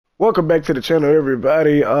Welcome back to the channel,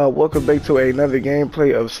 everybody. Welcome back to another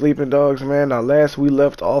gameplay of Sleeping Dogs, man. Now, last we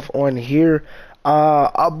left off on here,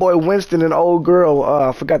 our boy Winston and old girl,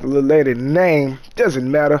 I forgot the little lady's name,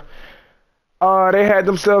 doesn't matter. They had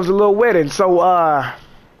themselves a little wedding, so,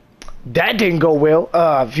 that didn't go well.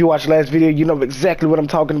 If you watched the last video, you know exactly what I'm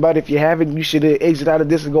talking about. If you haven't, you should exit out of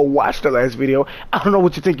this and go watch the last video. I don't know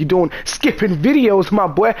what you think you're doing, skipping videos, my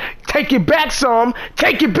boy. Take it back some,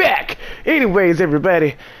 take it back. Anyways,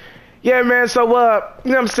 everybody. Yeah, man, so, you know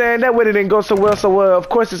what I'm saying? That way it didn't go so well, so, of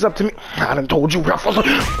course, it's up to me. I done told you, Ruffles.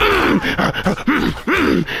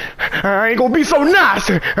 I ain't gonna be so nice.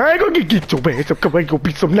 I ain't gonna get your ass up. I ain't gonna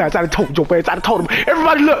be so nice. I done told your ass. I done told him.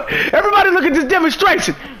 Everybody look at this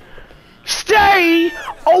demonstration. Stay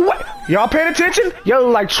away. Y'all paying attention? Y'all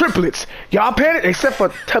look like triplets. Y'all paying it? Except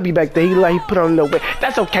for Tubby back there. He put on a little bit.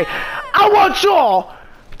 That's okay. I want y'all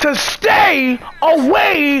to stay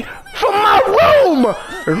away from my room.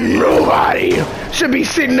 Nobody should be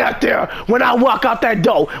sitting out there when I walk out that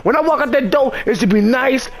door. When I walk out that door, it should be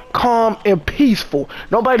nice, calm, and peaceful.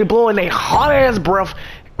 Nobody blowing their hot ass breath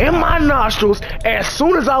in my nostrils as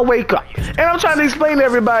soon as I wake up. And I'm trying to explain to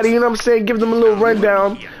everybody, you know what I'm saying, give them a little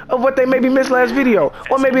rundown of what they maybe missed last video.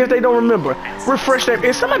 Or maybe if they don't remember, refresh that.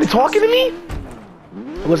 Is somebody talking to me?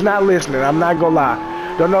 I was not listening, I'm not gonna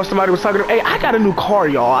lie. Don't know if somebody was talking to me. Hey, I got a new car,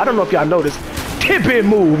 y'all. I don't know if y'all noticed. Tip-in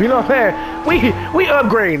move, you know what I'm saying? We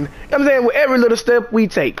upgrading. You know what I'm saying? With every little step we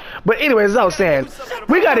take. But anyways, as I was saying,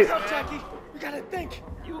 we got it. We gotta think.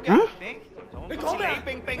 Hmm?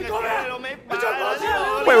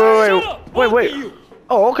 Wait.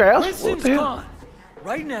 Oh, okay. Winston's gone.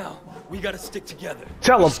 Right now, we gotta stick together.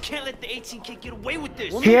 Tell him. Just can't let the 18K get away with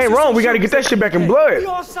this. He ain't wrong. We gotta get that shit back in blood. We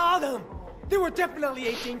all saw them. They were definitely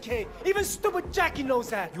 18K. Even stupid Jackie knows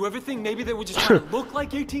that. You ever think maybe they were just trying to look like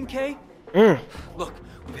 18K? Look,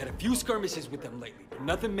 we've had a few skirmishes with them lately, but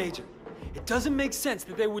nothing major. It doesn't make sense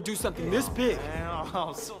that they would do something this big.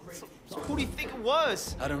 So who do you think it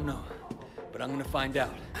was? I don't know, but I'm gonna find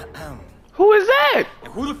out. Who is that?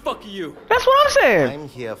 And who the fuck are you? That's what I'm saying. I'm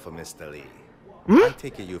here for Mr. Lee. I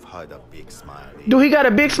take it you've heard of Big Smile. Do he got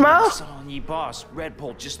a big smile? Son on ye boss, Red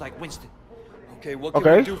Bull, just like Winston. Okay, what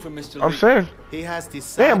can we do for Mr. Lee? I'm saying. He has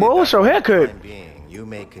decided. Damn, boy, what's your haircut? You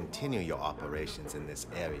may continue your operations in this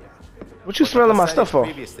area. What you smelling my stuff for?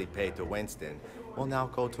 Previously paid to Winston will now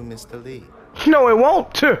go to Mr. Lee. No, it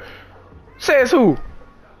won't. Says who?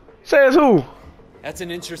 Says who? That's an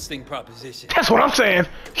interesting proposition. That's what I'm saying.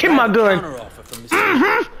 Give me my gun. Counteroffer from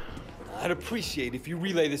Mr. I'd appreciate if you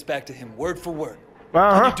relay this back to him word for word.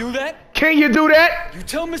 Can you do that? Can you do that? You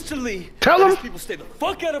tell Mr. Lee. Tell him. People stay the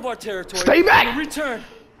fuck out of our territory. Stay back. In return,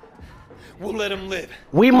 we'll let him live.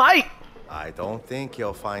 We might. I don't think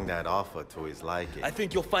you'll find that offer to his liking. I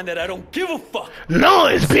think you'll find that I don't give a fuck.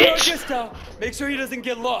 Noise, bitch. Make sure he doesn't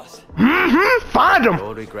get lost. Find him.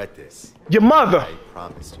 You'll regret this. Your mother. I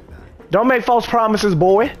promised you that. Don't make false promises,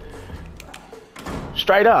 boy.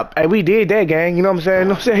 Straight up. Hey, we did that, gang. You know what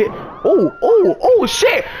I'm saying? Oh,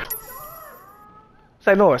 shit.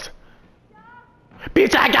 Say noise.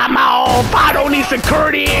 Bitch, I got my own. I don't need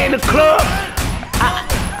security in the club.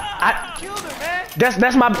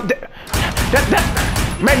 That's my.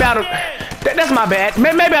 Maybe I don't. That's my bad.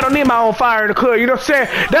 Maybe I don't need my own fire in the club. You know what I'm saying?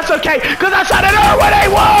 That's okay, cause I shot at her where they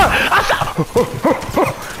were.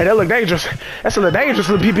 Hey, that look dangerous. That's a little dangerous,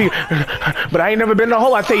 little pee. But I ain't never been in a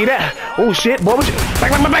hole. I tell you that. Oh shit, boy, what you?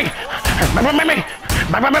 Bang.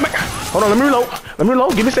 Hold on, let me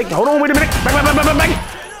reload. Give me a second. Hold on, wait a minute. Bang.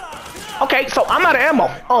 Okay, so I'm out of ammo.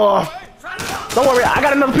 Don't worry, I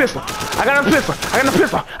got another pistol.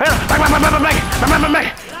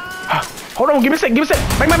 Bang. Hold on, give me a second. Bang,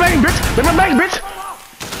 bitch.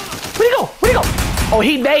 Where'd he go? Oh,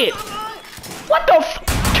 he dead. What the f?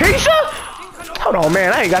 Keisha? Hold on,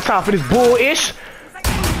 man. I ain't got time for this bullish.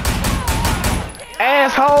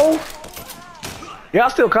 Asshole. Y'all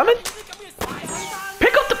still coming?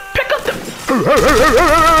 Pick up the.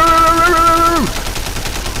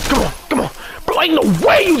 Come on. Bro, ain't no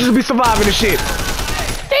way you just be surviving this shit.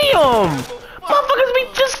 Damn. Motherfuckers be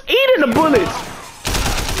just eating the bullets.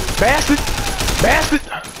 Bastard.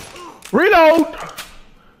 Reload.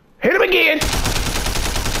 Hit him again.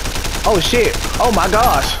 Oh shit. Oh my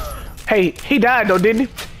gosh. Hey, he died though, didn't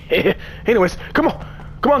he? Anyways, come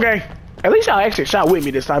on, gang. At least y'all actually shot with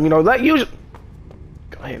me this time, you know, like usually.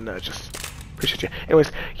 Go ahead and just appreciate you.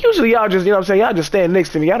 Anyways, usually y'all just, you know what I'm saying, y'all just stand next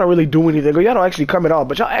to me. Y'all don't really do anything, or y'all don't actually come at all,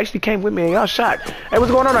 but y'all actually came with me and y'all shot. Hey,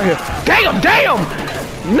 what's going on out here? Damn!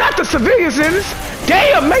 Not the civilians in this.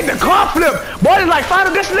 Damn, make the car flip. Boy, it's like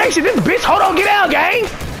Final Destination. This bitch, hold on, get out, gang.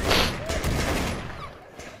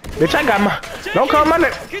 Bitch, I got my, don't call my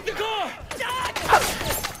name. Get the car.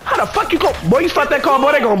 How the fuck you go? Boy, you start that car,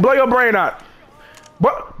 boy, they gonna blow your brain out.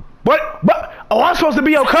 But, oh, I'm supposed to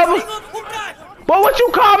be your cover? Boy, what you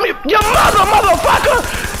call me? Your motherfucker!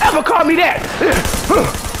 Ever call me that?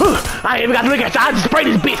 I ain't even got to look at you. I just spray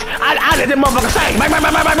this bitch. I let that motherfucker sing.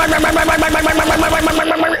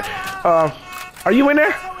 Are you in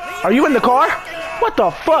there? Are you in the car? What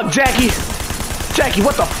the fuck, Jackie? Jackie,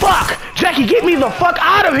 what the fuck? Jackie, get me the fuck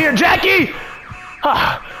out of here, Jackie!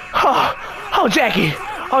 Oh, Jackie.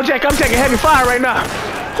 Oh, Jackie, I'm taking heavy fire right now.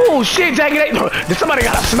 Oh, shit, Jackie. Somebody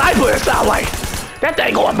got a sniper, it sound like. That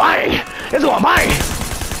thing going bang. It's going bang.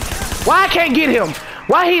 Why I can't get him?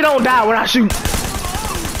 Why he don't die when I shoot?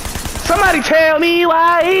 Somebody tell me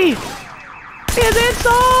why. Is it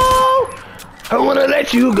so? I wanna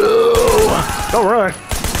let you go. Don't run.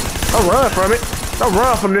 Don't run from it. Don't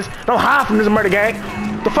run from this. Don't hide from this murder gang.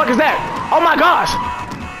 The fuck is that? Oh my gosh.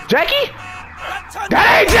 Jackie?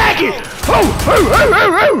 That ain't Jackie!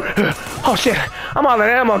 Oh shit. I'm all out of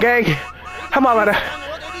ammo, gang. I'm all out of...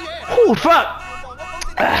 Oh fuck.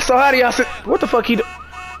 So how do y'all sit? What the fuck he do?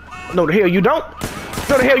 No the hell you don't.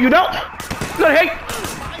 No the hell you don't. No the hell.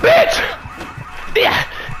 Bitch!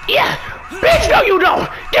 Yeah. Bitch, no you don't.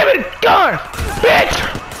 Give me the gun. Bitch!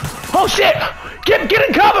 Oh shit. Get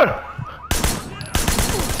in cover.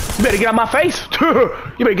 You better get out my face.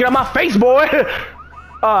 You better get out my face, boy.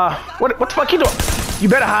 What the fuck you doing? You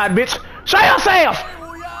better hide, bitch. Show yourself.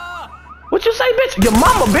 What you say, bitch? Your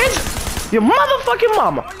mama, bitch. Your motherfucking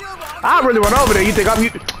mama. I really run over there. You think I'm you?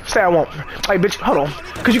 Say I won't. Hey, bitch, hold on.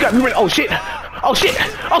 Cause you got me ready. Oh shit. Oh shit.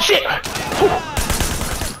 Oh shit. Whew.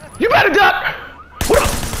 You better duck. What up?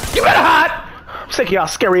 You better hide. I'm sick of y'all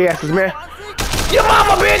scary asses, man. Your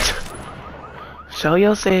mama, bitch. Show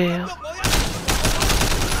yourself.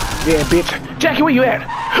 Yeah, bitch. Jackie, where you at?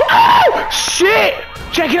 Oh shit.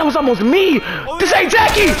 Jackie, that was almost me. This ain't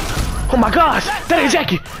Jackie. Oh my gosh. That ain't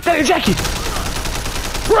Jackie. That ain't Jackie.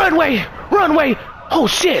 Runway. Runway. Oh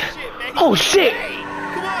shit. Oh shit!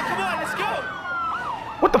 Come on, let's go!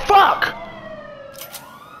 What the fuck?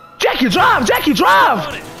 Jackie, drive! Jackie,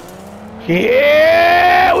 drive!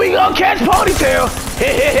 Yeah, we gonna catch Ponytail!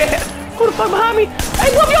 Who the fuck behind me?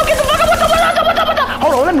 Hey, Wolf, yo, get the fuck up! What the?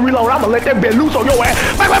 Hold on, let me reload. I'ma let that bitch loose on your ass.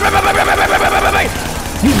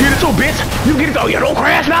 You get it too, bitch. You get it. Oh, yeah, don't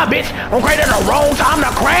crash now, bitch. Don't crash. That's the wrong time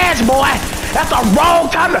to crash, boy. That's the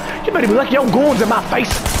wrong time to... You better be lucky your goons in my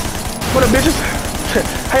face. What up, bitches?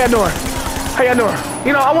 How y'all doing? How y'all doing?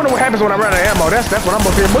 You know, I wonder what happens when I run out of ammo. That's what I'm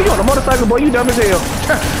up here. Boy, you on a motorcycle, boy. You dumb as hell.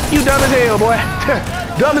 You dumb as hell, boy.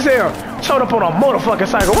 Dumb as hell. Showed up on a motherfucking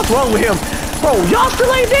cycle. What's wrong with him? Bro, y'all still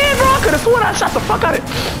ain't dead, bro. I could have sworn I shot the fuck out of it.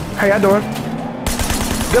 How y'all doing?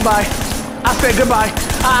 Goodbye. I said goodbye.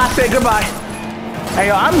 I said goodbye. Hey,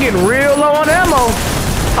 yo, I'm getting real low on ammo.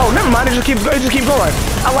 Oh, never mind. It just keep going.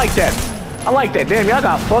 I like that. I like that. Damn, y'all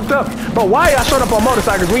got fucked up. But why y'all showing up on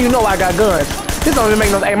motorcycles when you know I got guns? This don't even make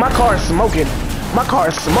no... Hey, my car is smoking. My car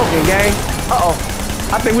is smoking, gang. Uh-oh.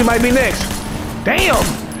 I think we might be next. Damn.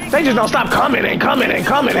 They just don't stop coming and coming and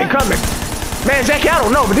coming and coming. Man, Jackie, I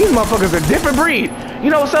don't know, but these motherfuckers are a different breed. You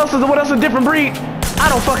know what else is a different breed? I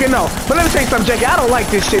don't fucking know. But let me tell you something, Jackie. I don't like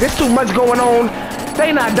this shit. There's too much going on.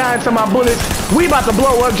 They not dying to my bullets. We about to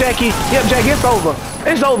blow up, Jackie. Yep, Jackie, it's over.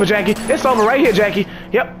 It's over, Jackie. It's over right here, Jackie.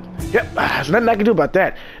 Yep. There's nothing I can do about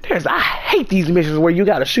that. I hate these missions where you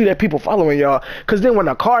gotta shoot at people following y'all. Cause then when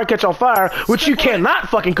the car catch on fire, which you cannot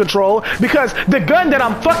fucking control, because the gun that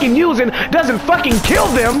I'm fucking using doesn't fucking kill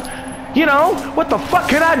them. You know, what the fuck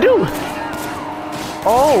can I do?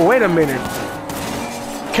 Oh, wait a minute.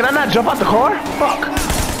 Can I not jump out the car? Fuck.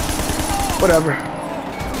 Whatever.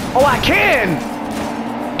 Oh, I can!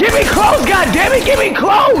 Get me close, goddammit! Get me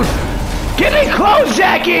close! Get me close,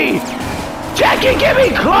 Jackie! Jackie, get me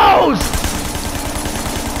close!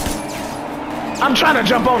 I'm trying to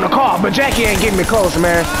jump on the car, but Jackie ain't getting me close,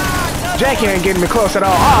 man. Jackie ain't getting me close at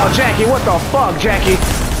all. Oh, Jackie, what the fuck, Jackie?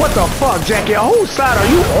 What the fuck, Jackie? Whose side are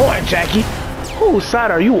you on, Jackie? Whose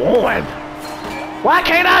side are you on? Why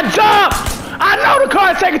can't I jump? I know the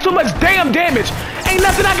car is taking too much damn damage. Ain't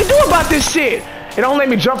nothing I can do about this shit. It don't let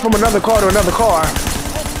me jump from another car to another car.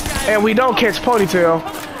 And we don't catch Ponytail.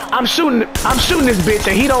 I'm shooting this bitch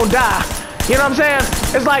and he don't die. You know what I'm saying?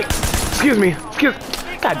 It's like, excuse me.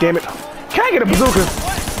 God damn it. Can I get a bazooka?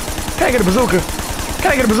 Can I get a bazooka?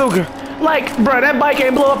 Can I get a bazooka? Like, bruh, that bike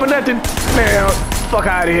ain't blow up or nothing. Man, fuck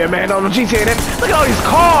out of here, man. On the GTA, look at all these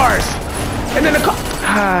cars. And then the car.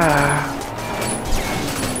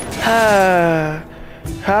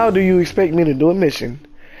 How do you expect me to do a mission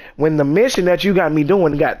when the mission that you got me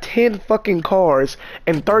doing got 10 fucking cars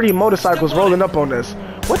and 30 motorcycles rolling up on us?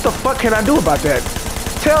 What the fuck can I do about that?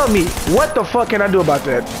 Tell me, what the fuck can I do about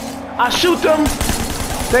that? I shoot them.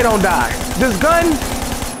 They don't die. This gun,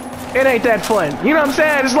 it ain't that fun. You know what I'm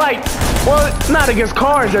saying? It's like, well, not against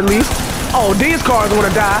cars at least. Oh, these cars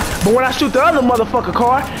wanna die, but when I shoot the other motherfucker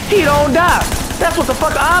car, he don't die. That's what the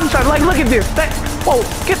fuck I'm trying. Like, look at this. Whoa,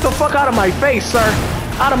 get the fuck out of my face, sir.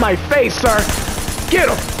 Out of my face, sir. Get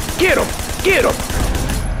him. Get him. Get him.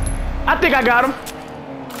 I think I got him.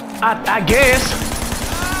 I guess.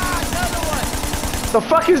 The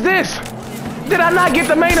fuck is this? Did I not get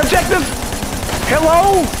the main objective?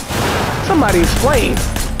 Hello? Somebody explain.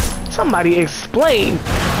 Somebody explain.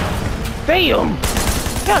 Damn.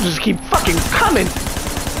 Y'all just keep fucking coming.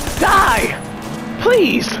 Die.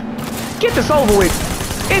 Please. Get this over with.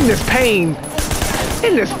 In this pain.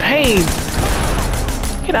 In this pain.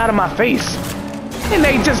 Get out of my face. And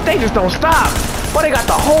they just don't stop. Boy, they got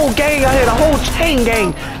the whole gang out here, the whole chain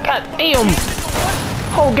gang. God damn.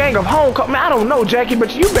 Whole gang of homecoming. I don't know, Jackie,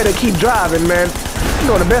 but you better keep driving, man. I'm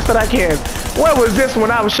doing the best that I can. Where was this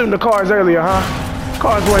when I was shooting the cars earlier, huh?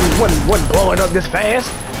 Cars wasn't blowing up this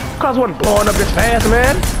fast. Cars wasn't blowing up this fast,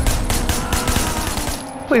 man.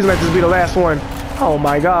 Please let this be the last one. Oh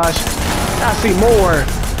my gosh. I see more.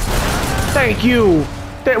 Thank you.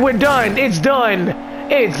 We're done. It's done.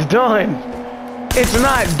 It's done. It's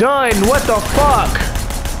not done. What the fuck?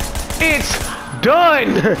 It's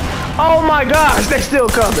done. Oh my gosh, they're still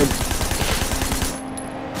coming.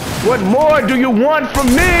 What more do you want from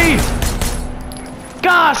me?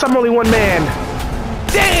 Gosh, I'm only one man.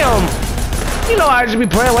 Damn. You know I just be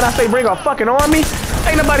playing when I say bring a fucking army.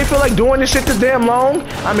 Ain't nobody feel like doing this shit this damn long.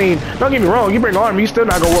 I mean, don't get me wrong, you bring an army, you still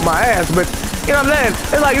not gonna whip my ass, but you know what I'm saying?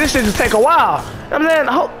 It's like this shit just take a while. You know what I'm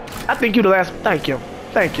saying? I think you the last. Thank you.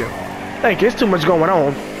 Thank you. Thank you. It's too much going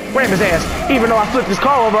on. Ram his ass. Even though I flipped this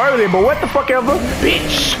car over earlier, but what the fuck ever?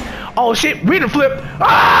 Bitch. Oh shit, we done flip.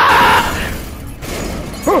 Ah!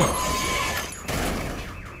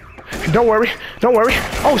 Don't worry. Don't worry.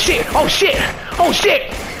 Oh shit. Oh shit. Oh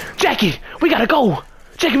shit. Jackie, we gotta go.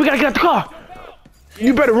 Jackie, we gotta get out the car.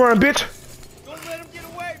 You better run, bitch. Don't let him get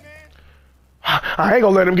away, man. I ain't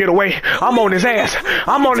gonna let him get away. I'm on his ass.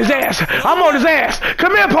 I'm on his ass. I'm on his ass.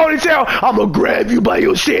 Come here, ponytail. I'm gonna grab you by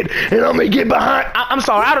your shit and I'm gonna get behind. I'm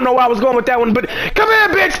sorry. I don't know where I was going with that one, but come here,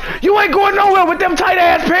 bitch. You ain't going nowhere with them tight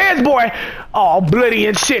ass pants, boy. All bloody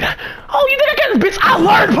and shit. Oh, you think I got this, bitch? I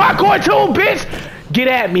learned parkour too, bitch. Get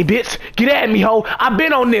at me, bitch. Get at me, ho. I've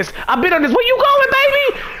been on this. I've been on this. Where you going,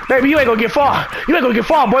 baby? Baby, you ain't gonna get far. You ain't gonna get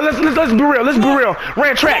far, boy. Let's be real. Let's be real.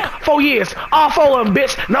 Ran track 4 years. All 4 of them,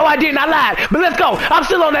 bitch. No, I didn't. I lied. But let's go. I'm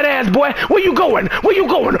still on that ass, boy. Where you going? Where you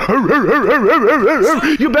going?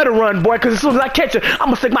 You better run, boy, because as soon as I catch you, I'm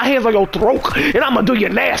gonna stick my hands on your throat and I'm gonna do you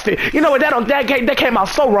nasty. You know what? That came out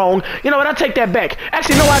so wrong. You know what? I take that back.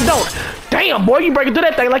 Actually, no, I don't. Damn, boy, you breaking through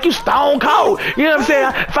that thing like you stone cold. You know what I'm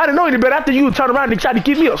saying? If I didn't know any better, after you turn around and try to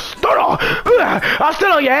give me a stutter, I'm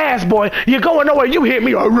still on your ass, boy. You're going nowhere. You hit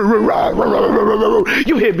me.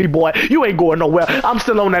 You hit me, boy. You ain't going nowhere. I'm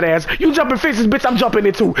still on that ass. You jumping fences, bitch. I'm jumping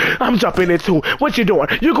it too. I'm jumping it too. What you doing?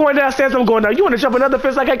 You going downstairs? I'm going down. You want to jump another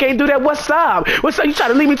fence like I can't do that? What's up? What's up? You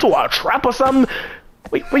trying to lead me to a trap or something?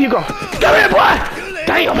 Wait, where you go? Come here, boy.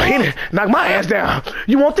 Damn, man. Knock my ass down.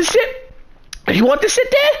 You want this shit? You want this shit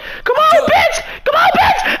there? Come on, bitch! Come on,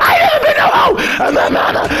 bitch! I ain't never been no hoe! Oh, my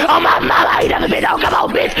mama! Oh, my mama! I ain't never been no. Come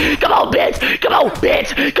on, bitch! Come on, bitch! Come on,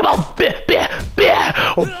 bitch! Come on, bitch!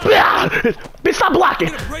 Bitch, stop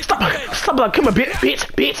blocking! Stop blocking! Come on, bitch!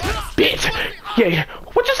 Yeah.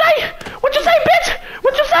 What you say? What you say, bitch?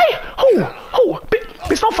 What you say? Who?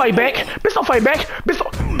 Bitch, don't fight back! Bitch, don't fight back! Bitch,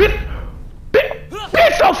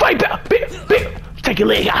 don't fight back! Bitch! Take your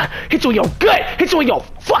leg out. Hit you in your gut. Hit you in your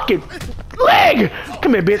fucking leg.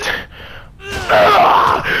 Come here, bitch.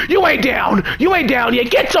 You ain't down. You ain't down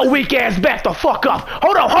yet. Get your weak ass back the fuck up.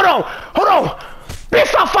 Hold on. Bitch,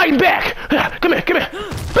 stop fighting back. Come here.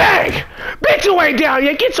 Bang. Bitch, you ain't down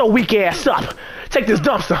yet. Get your weak ass up. Take this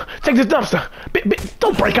dumpster. Bitch,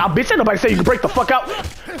 don't break out, bitch. Ain't nobody say you can break the fuck out.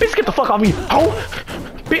 Bitch, get the fuck off me, ho.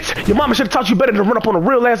 Bitch, your mama should have taught you better than run up on a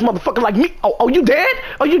real ass motherfucker like me. Oh, you dead?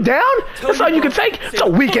 Are you down? That's all you can take? It's a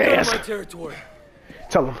weak ass.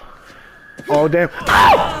 Tell him. Oh, damn.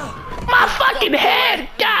 Oh! My fucking head!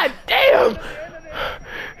 God damn!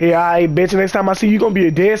 Yeah, alright, bitch. Next time I see you, gonna be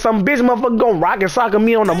a dead something. Bitch, motherfucker gonna rock and sock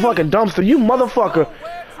me on the fucking dumpster. You motherfucker.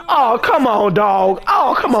 Oh, come on, dog.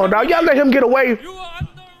 Y'all let him get away.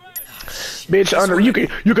 Bitch,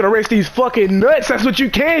 you can erase these fucking nuts. That's what you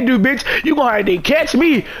can do, bitch. You gonna have to catch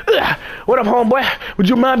me. Ugh. What up, homeboy? Would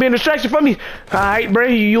you mind being a distraction for me? Alright, bro,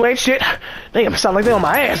 you ain't shit. Damn, sound like they on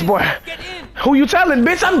my ass, boy. Who you telling,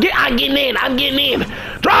 bitch? I'm getting in.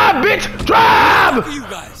 Drive, bitch, drive! You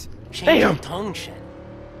guys. Damn. Tongue shit.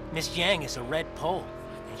 Miss Yang is a red pole,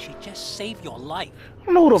 and She just saved your life. I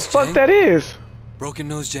don't know who the fuck Jang? that is. Broken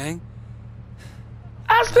Nose Jang?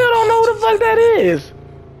 I still don't know who the fuck that is.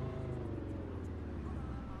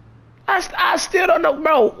 I still don't know,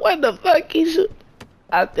 bro. What the fuck is it?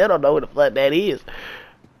 I still don't know who the fuck that is.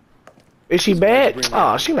 Is she bad?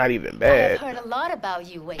 Oh, she's not even I've bad. heard a lot about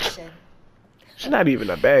you, Wei Shen. She's not even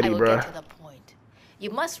a I baddie, will bro. get to the point. You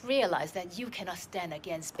must realize that you cannot stand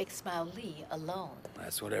against Big Smile Lee alone.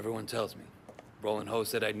 That's what everyone tells me. Roland Ho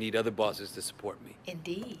said I'd need other bosses to support me.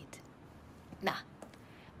 Indeed. Nah,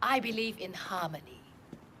 I believe in harmony,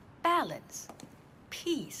 balance,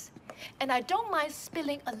 peace, and I don't mind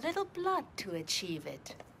spilling a little blood to achieve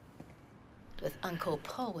it. With Uncle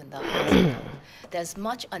Po in the hospital, there's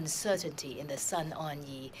much uncertainty in the Sun On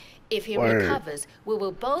Yi. If he Word. recovers, we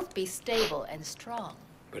will both be stable and strong.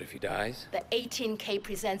 But if he dies? The 18K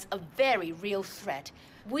presents a very real threat.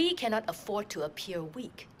 We cannot afford to appear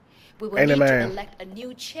weak. We will Ain't it, need to man? elect a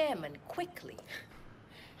new chairman quickly.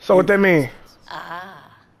 So what that mean?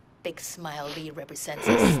 Ah, Big Smile Lee represents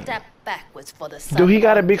a step backwards for the Sun. Do he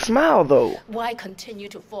got a On big smile though? Why continue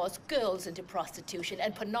to force girls into prostitution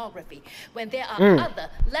and pornography when there are other,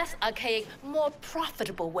 less archaic, more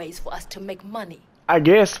profitable ways for us to make money? I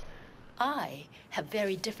guess. I have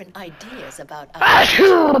very different ideas about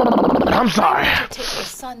I'm sorry. to take the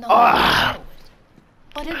Sun on forward.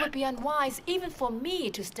 But it would be unwise even for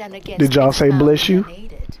me to stand against Did y'all Big say Smile bless you?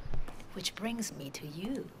 unaided. Which brings me to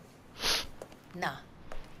you. Now,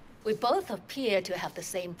 we both appear to have the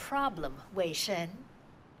same problem, Wei Shen.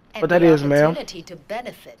 And What that the is, ma'am? opportunity to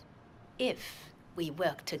benefit if we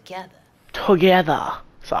work together. Together.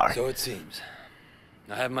 Sorry. So it seems.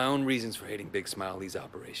 I have my own reasons for hating Big Smile Lee's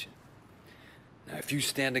operation. Now, if you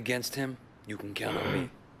stand against him, you can count on me.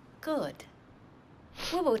 Good.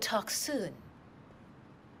 We will talk soon.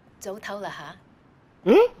 走头了哈，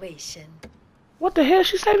 Wei Shen. What the hell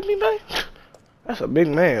she say to me, man? That's a big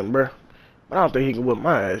man, bruh. But I don't think he can whip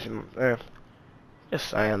my ass, you know what I'm saying? Just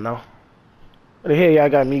saying, though. What the hell y'all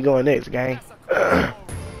got me going next, gang?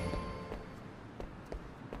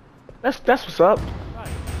 That's what's up.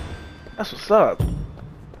 That's what's up.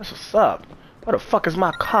 That's what's up. Where the fuck is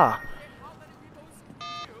my car?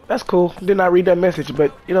 That's cool. Did not read that message,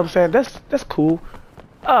 but you know what I'm saying? That's cool.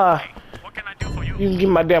 What can I do for you? You can give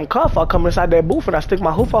me my damn car if I come inside that booth and I stick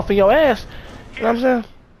my hoof off in your ass. You know what I'm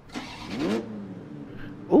saying?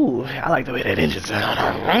 Ooh, I like the way that engine sounds.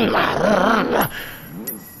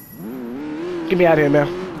 Get me out of here, man.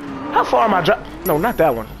 How far am I driving? No, not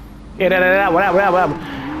that one. Yeah, that one.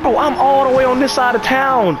 Bro, I'm all the way on this side of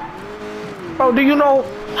town. Bro, do you know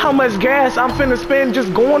how much gas I'm finna spend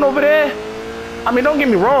just going over there? I mean, don't get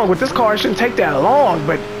me wrong, with this car, it shouldn't take that long,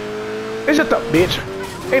 but it's just a bitch.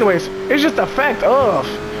 Anyways, it's just a fact of,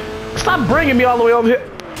 stop bringing me all the way over here.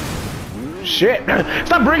 Shit,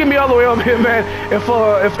 stop bringing me all the way over here, man. If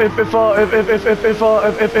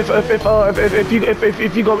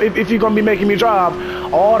you gonna be making me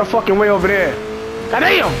drive all the fucking way over there.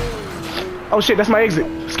 Goddamn! Oh shit, that's my exit.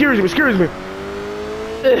 Excuse me. Excuse me.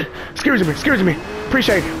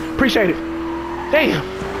 Appreciate it. Damn.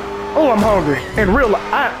 Oh, I'm hungry. In real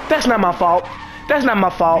life, that's not my fault.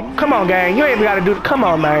 Come on, gang. You ain't gotta do it. Come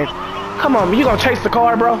on, man. Come on, you gonna chase the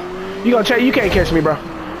car, bro? You can't catch me, bro.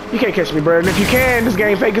 You can't catch me, bro. And if you can, this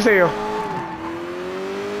game fake as hell.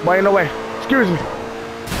 Boy, ain't no way. Excuse me.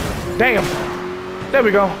 Damn. There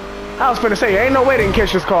we go. I was finna say, ain't no way they can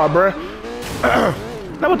catch this car, bro.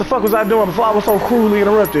 Now what the fuck was I doing before I was so cruelly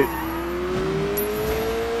interrupted?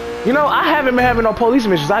 You know, I haven't been having no police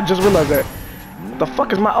missions. I just realized that. What the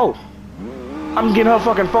fuck is my... Oh. I'm getting her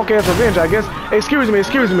fucking funky ass revenge, I guess. Excuse me.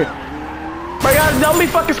 But y'all don't be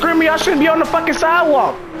fucking screaming. Y'all shouldn't be on the fucking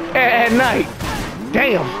sidewalk at night.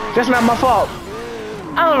 Damn, that's not my fault.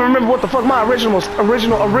 I don't remember what the fuck my original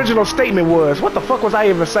statement was. What the fuck was I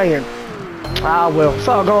even saying? Ah, well, it's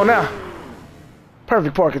all gone now.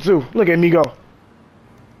 Perfect parking too. Look at me go.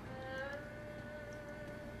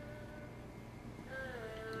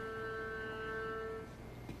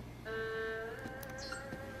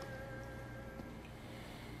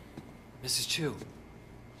 Mrs. Chu.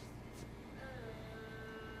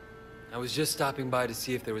 I was just stopping by to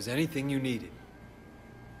see if there was anything you needed.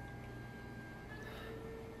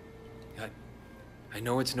 I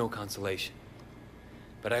know it's no consolation,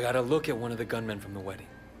 but I gotta look at one of the gunmen from the wedding.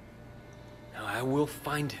 Now I will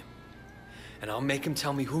find him, and I'll make him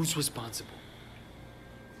tell me who's responsible.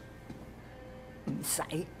 唔使，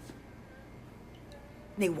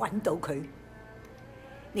你揾到佢，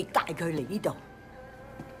你帶佢嚟呢度，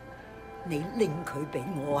你拎佢俾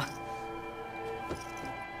我啊！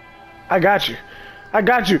 I got you. I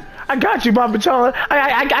got you. I got you, Mama John.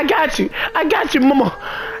 I got you. I got you, Mama.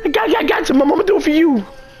 I got you, Mama. I'm gonna do it for you.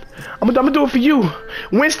 I'm gonna do it for you.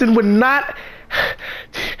 Winston would not.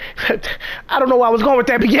 I don't know where I was going with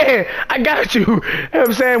that, but yeah, I got you. You know what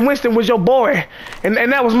I'm saying? Winston was your boy, and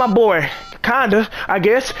that was my boy. Kinda, I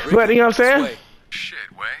guess. But you know what I'm saying? Shit,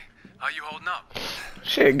 Way. How you holding up?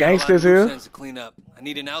 Shit, gangsters here. To clean up. I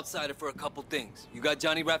need an outsider for a couple things. You got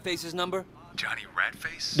Johnny Ratface's number? Johnny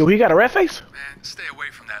Ratface? Do he got a rat face? Man, stay away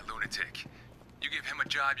from that lunatic. You give him a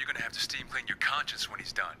job, you're gonna have to steam clean your conscience when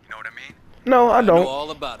he's done. You know what I mean? No, I I know don't.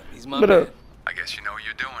 all about him. He's my But man. I guess you know what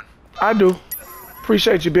you're doing. I do.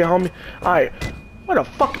 Appreciate you, big homie. Alright. Where the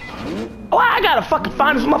fuck? Oh, I gotta fucking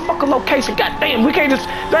find this motherfucking location. God damn, we can't just.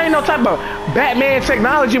 There ain't no type of Batman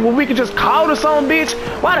technology where we can just call this on, bitch.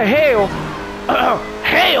 Why the hell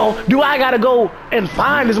do I gotta go and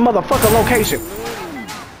find this motherfucking location?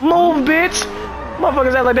 Move, bitch.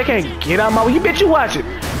 Motherfuckers act like they can't get out my way. You bitch, you watch it.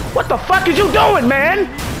 What the fuck is you doing, man?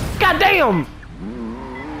 God damn.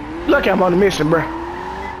 Look, I'm on a mission, bruh.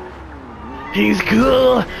 He's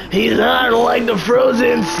cool. He's hot like the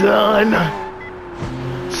frozen sun.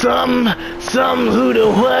 Some who the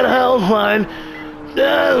what hell one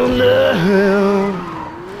down the hill.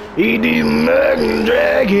 He the American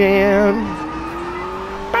dragon.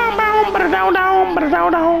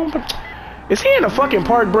 Is he in the fucking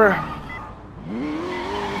park, bruh?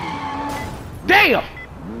 Damn!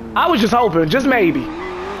 I was just hoping, just maybe.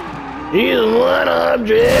 He's one-up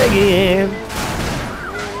dragon.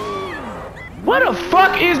 What the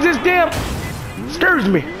fuck is this damn? Excuse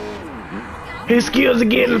me. His skills are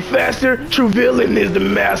getting faster. True villain is the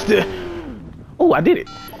master. Oh, I did it.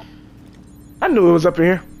 I knew it was up in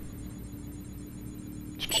here.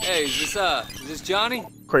 Hey, is this Johnny?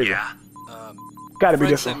 Crazy. Yeah? Gotta be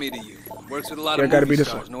Friend this sent one. me to you. Works with a lot Yeah, of gotta movie be this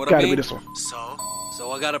stars. one. Know what Gotta I mean? be this one.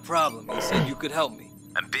 So I got a problem. He said you could help me.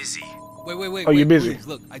 I'm busy. Wait. Oh, you're busy. Please,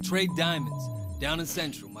 look, I trade diamonds. Down in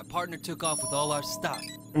Central, my partner took off with all our stock.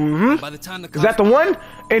 Mm-hmm. By the time the Is that the one?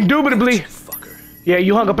 Indubitably. Fucker. Yeah,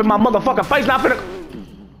 you hung up in my motherfucking face. Not finna.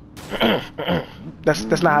 That's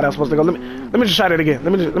not how that's supposed to go. Let me just try that again.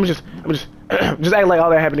 Let me just just act like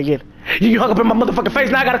all that happened again. You hung up in my motherfucking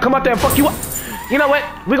face. Now I gotta come out there and fuck you up. You know what?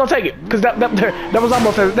 We gonna take it, cause that was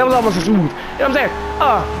almost as smooth. You know what I'm saying?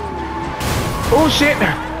 Oh shit.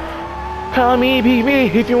 Call me, beat me,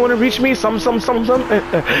 if you wanna reach me, some.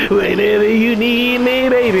 Whenever you need me,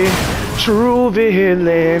 baby. True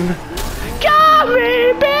villain. Call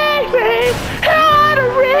me, baby, how to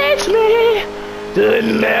reach me.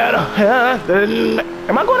 Doesn't matter, huh?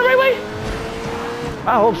 Am I going the right way?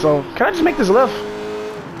 I hope so. Can I just make this left?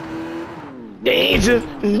 Danger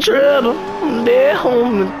and trouble, they're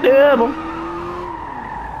home the devil.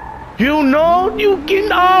 You know you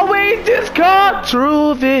can always just call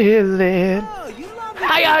true villain.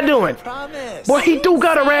 How y'all doing? Boy, he do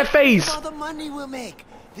got a rat face. All the money we'll make.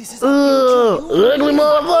 This is Ugly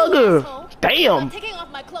motherfucker. Damn. Taking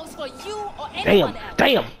off my clothes for you or anyone else.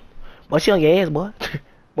 Damn. Boy, she on your ass, boy.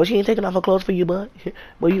 Boy, she ain't taking off her clothes for you, boy.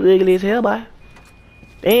 Boy, you ugly as hell, boy.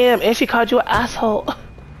 Damn, and she called you an asshole.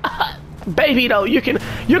 Baby, though, you can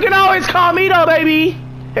always call me, though, baby.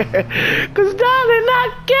 Cause darling,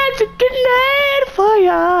 I got a grenade for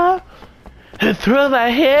ya. And throw my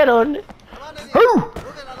head on it.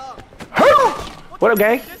 What up,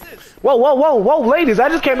 gang? Whoa, ladies, I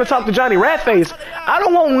just came to talk to Johnny Ratface. I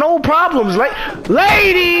don't want no problems,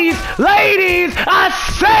 ladies, I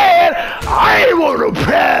said I ain't want no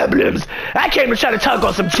problems. I came to try to talk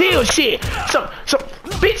on some chill shit,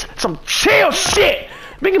 some chill shit.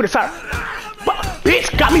 Give me the side.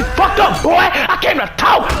 Bitch, got me fucked up, boy. I came to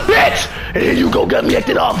talk, bitch. And then you go get me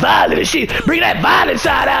acting all violent and shit. Bring that violent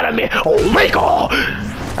side out of me. Oh, Rico.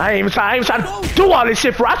 I ain't even trying to do all this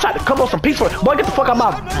shit for. I tried to come on some peaceful. Boy, get the fuck out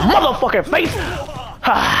my motherfucking face.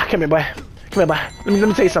 Come here, boy. Let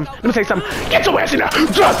me tell you something. Get your ass in there.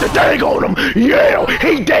 Drop the thing on him. Yeah,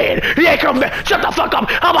 he dead. He ain't coming back. Shut the fuck up.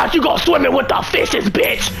 How about you go swimming with the fishes,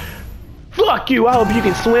 bitch? Fuck you. I hope you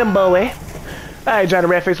can swim, boy. Alright, Johnny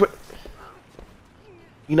Ratface.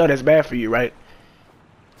 You know that's bad for you, right?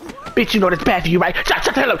 Bitch, you know that's bad for you, right? Shut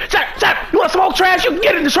the hell up. Shut up. You wanna smoke trash? You can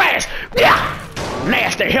get in the trash. Yeah.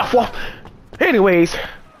 Nasty helpful. Anyways.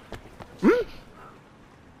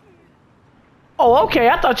 Oh, okay.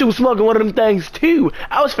 I thought you was smoking one of them things too.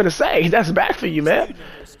 I was finna say that's bad for you, man.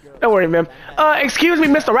 Don't worry, man. Excuse me,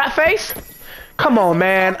 Mr. Ratface. Come on,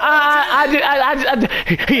 man.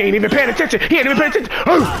 He ain't even paying attention.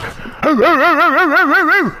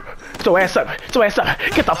 So ass up.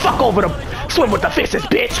 Get the fuck over them. Swim with the fishes,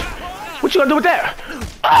 bitch. What you gonna do with that?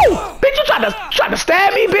 Oh, bitch, you trying to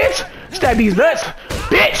stab me, bitch? Stab these nuts,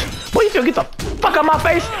 bitch. Boy, you feel get the fuck out my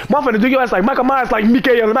face. I'm finna do your ass like Michael Myers, like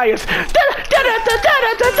Mikael Myers.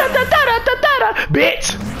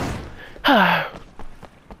 Bitch.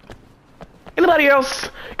 Anybody else?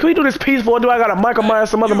 Can we do this peaceful or do I gotta Michael Myers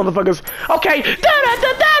some other motherfuckers? Okay.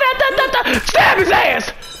 Stab his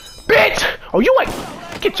ass. Bitch. Oh, you ain't.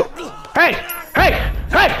 Get your. Hey.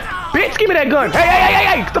 Bitch, give me that gun.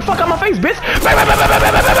 Hey. Get the fuck out my face, bitch.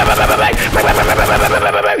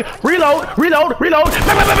 Reload.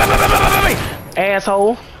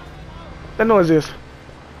 Asshole. That noise is.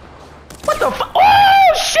 What the fuck?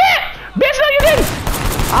 Oh, shit. Bitch, no, you didn't.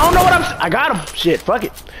 I don't know what I got him. Shit, fuck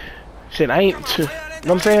it. Shit, I ain't. You know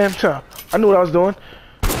what I'm saying? I knew what I was doing.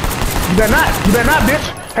 You better not, bitch.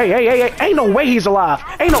 Hey. Ain't no way he's alive.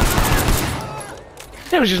 Ain't no.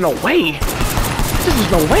 There was just no way. This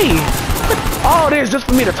is no way. All this just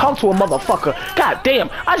for me to talk to a motherfucker. God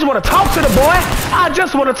damn. I just want to talk to the boy. I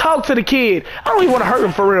just want to talk to the kid. I don't even want to hurt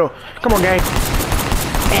him for real. Come on, gang.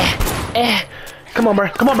 Come on,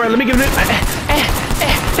 bro. Let me get him.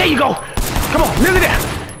 There you go. Come on, nearly there.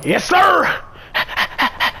 Yes, sir.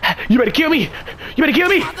 You better kill me. You better.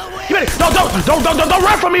 Don't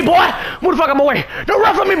run from me, boy. Move the fuck out my way. Don't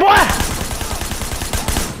run from me, boy.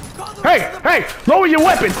 Hey, lower your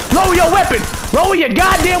weapon. Lower your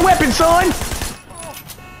goddamn weapon, son.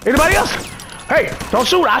 Anybody else? Hey, don't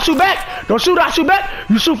shoot. I shoot back.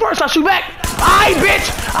 You shoot first, I shoot back. Aight, bitch.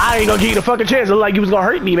 I ain't gonna give you the fucking chance. It looked like you was gonna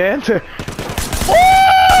hurt me, man. Ooh!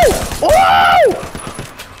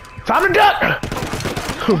 Time to duck.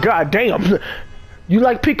 Oh, god damn. You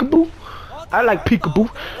like peekaboo? I like peekaboo.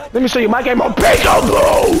 Let me show you my game on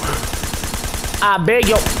peekaboo. I beg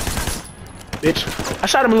yo. Bitch. I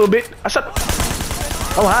shot him a little bit.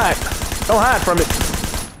 Don't hide from it.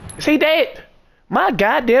 Is he dead? My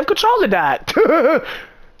goddamn controller died.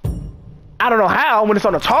 I don't know how when it's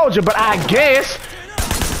on a charger, but I guess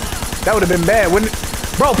that would have been bad, wouldn't it?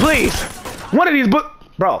 Bro, please. One of these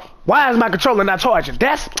bro, why is my controller not charging?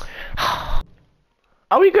 That's.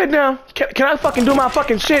 Are we good now? Can I fucking do my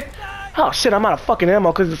fucking shit? Oh shit, I'm out of fucking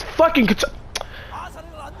ammo because it's fucking There's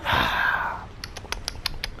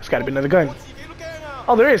gotta be another gun.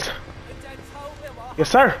 Oh, there is. Yes,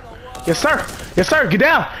 sir. Get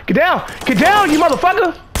down, you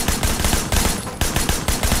motherfucker.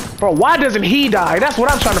 Bro, why doesn't he die? That's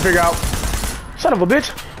what I'm trying to figure out. Son of a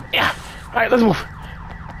bitch. Yeah. All right, let's move.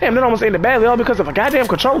 Damn, that almost ended badly all because of a goddamn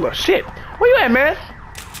controller. Shit. Where you at, man?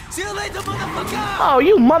 See you later, motherfucker! Oh,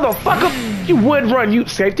 you motherfucker! You would run, you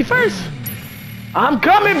safety first. I'm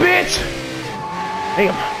coming, bitch!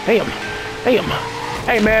 Damn.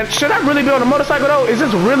 Hey, man, should I really be on a motorcycle, though? Is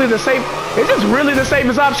this really the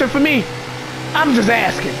safest option for me? I'm just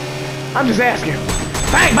asking.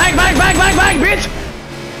 Bang, bitch! Bang, bitch!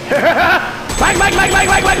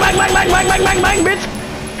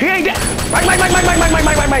 He ain't dead. Bang.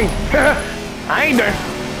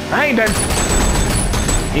 I ain't done.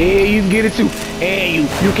 Yeah, you can get it too. And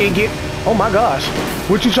you can't get. Oh my gosh.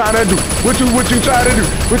 What you trying to do? What you trying to do?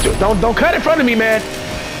 Don't cut in front of me, man.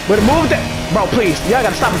 But move that. Bro, please. Y'all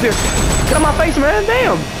gotta stop with this. Get on my face, man.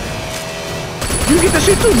 Damn. You can get this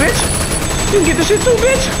shit too, bitch. You can get this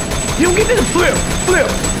flip.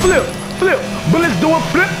 Bullets do a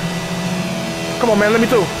flip. Come on, man. Let me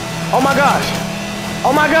through. Oh my gosh.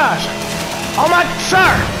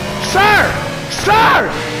 Sir.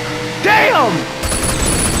 Damn.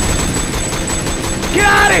 Get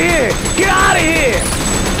out of here.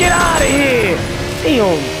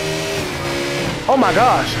 Damn. Oh my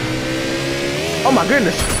gosh. Oh my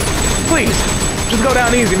goodness. Please. Just go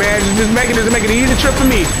down easy, man. Just make it an easy trip for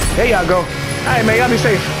me. There y'all go. Alright, man. Y'all be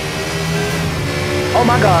safe. Oh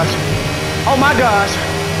my gosh.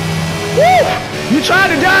 Woo! You tried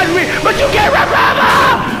to dodge me, but you can't run forever!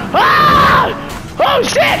 Ah! Oh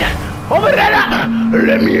shit! Open that up!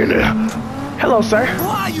 Let me in there. Hello, sir. Who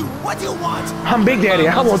are you? What do you want? I'm Big Daddy.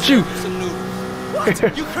 I want you. What?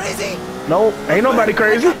 You crazy? No, ain't nobody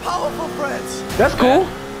crazy. I got powerful friends. That's cool.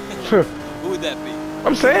 Who would that be?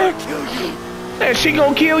 I'm saying. Kill you. And she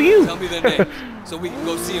gonna kill you. Tell me their names so we can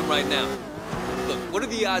go see them right now. Look, what are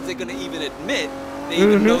the odds they're gonna even admit they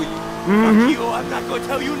even know you? Fuck you, I'm not gonna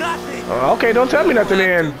tell you nothing. Okay, don't tell me nothing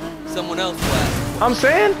then. Someone else will ask. I'm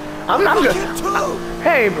saying. I'm just.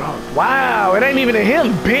 Hey, bro. Wow, it ain't even a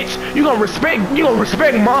him, bitch. You gonna respect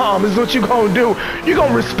moms is what you gonna do. You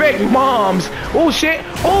gonna respect moms. Oh shit.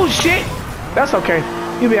 That's okay.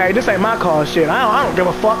 You be alright. This ain't my car, shit. I don't give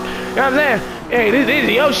a fuck. You know what I'm saying? Hey, this is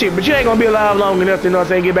your shit, but you ain't gonna be alive long enough to, you know what I'm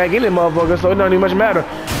saying, get back in this motherfucker, so it don't even much matter.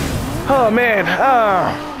 Oh man.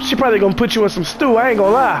 She probably gonna put you in some stew. I ain't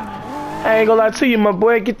gonna lie to you, my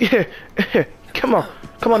boy. Come on.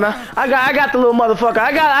 Come on now. I got the little motherfucker.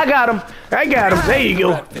 I got him. I got him. There you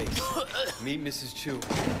go. Meet Mrs. Chu.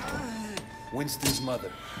 Winston's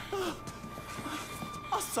mother.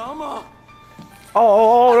 Osama.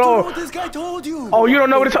 Oh, I don't know oh, what this guy told you. oh, you don't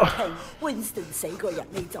know what it's. Winston 死嗰日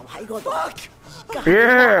你就喺嗰度。 Fuck.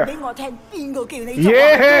 Yeah. 俾我聽邊個叫你做啊 What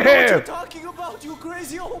Yeah. you talking about, you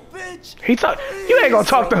crazy old bitch? He talk. You ain't gonna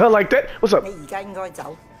talk to her like that. What's up? 你而家應該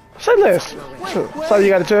走。 Say less. So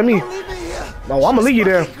you gotta tell me. Don't leave me here. No, I'm gonna leave you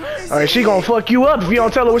there. All right, she gonna fuck you up if you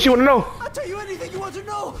don't tell her what she wanna know. I'll tell you anything you want to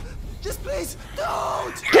know. Just please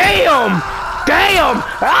don't. Damn! Damn!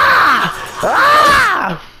 Ah!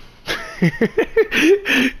 Ah!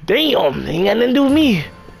 Damn! Ain't got nothing to do with me.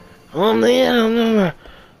 Oh man,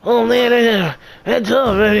 that's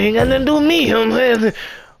tough. Ain't got nothing to do with me.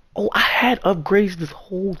 Oh, I had upgrades this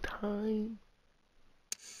whole time.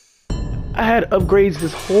 I had upgrades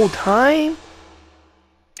this whole time,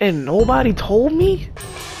 and nobody told me.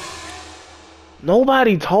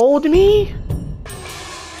 Nobody told me.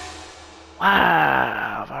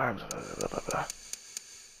 Wow.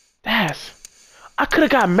 That's. I could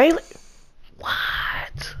have got melee.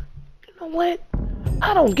 What? You know what?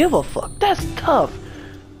 I don't give a fuck. That's tough.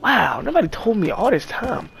 Wow. Nobody told me all this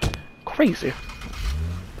time. Crazy.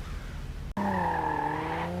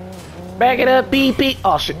 Back it up, beep beep.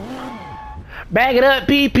 Oh shit. Back it up,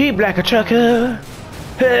 beep beep, like a trucker.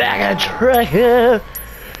 Like a trucker.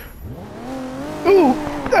 Ooh,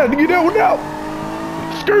 gotta get that one out.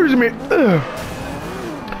 Excuse me. Ugh.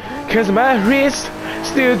 Cause my wrist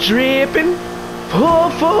still dripping.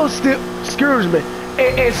 Full still. Excuse me.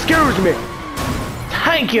 Excuse me.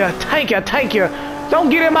 Thank you. Don't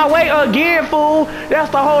get in my way again, fool. That's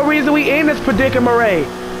the whole reason we in this predicament, Ray.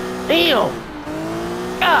 Damn.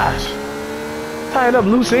 Gosh. Tying up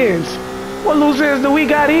loose ends. What loose ends do we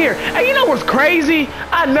got here? Hey, you know what's crazy?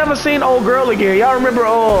 I never seen old girl again. Y'all remember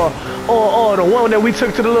the one that we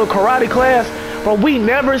took to the little karate class? But we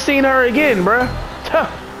never seen her again, bruh.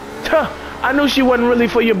 I knew she wasn't really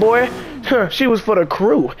for your boy. She was for the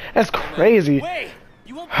crew. That's crazy. Wait,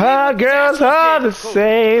 you won't Hi, girls are the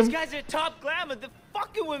same. These guys are top glamour. They're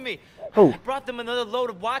fucking with me. Who? I brought them another load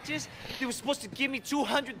of watches. They were supposed to give me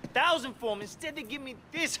 200,000 for them. Instead, they give me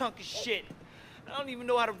this hunk of shit. I don't even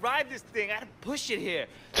know how to ride this thing. I had to push it here.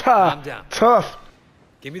 Calm down. Tough.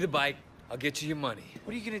 Give me the bike. I'll get you your money.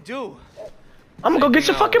 What are you gonna do? I'm gonna go get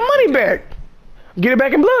your fucking money back. Get it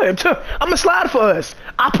back in blood. I'm gonna slide for us.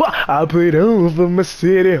 I put on for my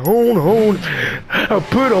city. On. I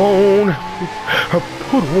put on.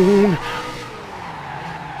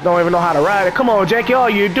 Don't even know how to ride it. Come on, Jackie. All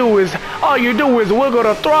you do is wiggle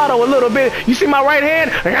the throttle a little bit. You see my right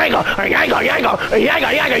hand? Yango.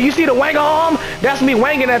 You see the wango arm? That's me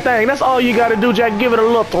wanging that thing. That's all you gotta do, Jack. Give it a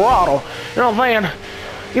little throttle. You know what I'm saying?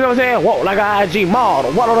 You know what I'm saying? Whoa, like an IG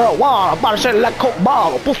model. Water, about to shut like Coke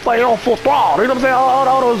bottle. Push play on full throttle. You know what I'm saying?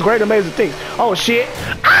 All those great, amazing things. Oh, shit.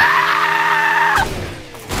 Ah!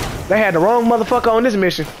 They had the wrong motherfucker on this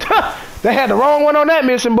mission. They had the wrong one on that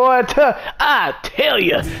mission, boy. I tell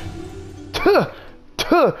you.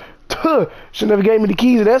 Should never gave me the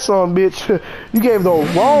keys to that song, bitch. You gave the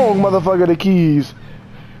wrong motherfucker the keys.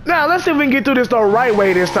 Now, let's see if we can get through this the right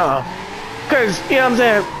way this time. Because, you know what I'm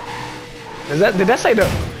saying? Did that say the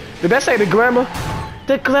glamour?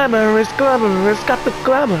 The glamorous, got the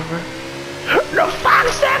glamour. The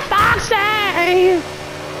foxy.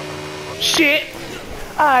 Shit.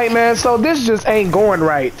 Alright, man, so this just ain't going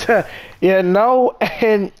right. You know,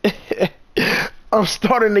 and I'm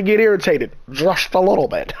starting to get irritated. Just a little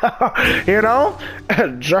bit. You know?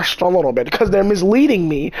 Just a little bit. Because they're misleading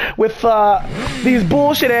me with these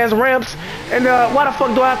bullshit ass ramps. And why the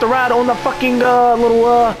fuck do I have to ride on the fucking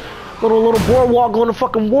little boardwalk on the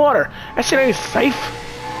fucking water? That shit ain't safe.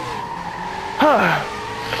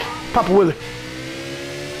 Papa Willie.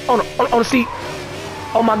 On the seat.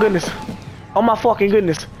 Oh my goodness. Oh my fucking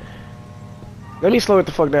goodness. Let me slow it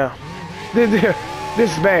the fuck down. This is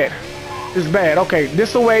bad. This is bad. Okay,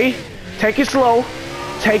 this away. Take it slow.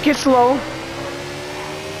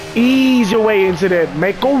 Ease your way into that.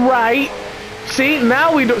 Make a right. See,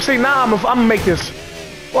 now we do. See, now I'm gonna make this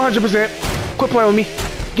 100%. Quit playing with me.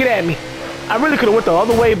 Get at me. I really could have went the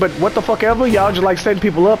other way, but what the fuck ever. Y'all just like setting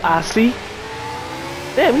people up. I see.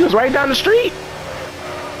 Damn, he was right down the street.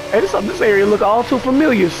 Hey, this area look all too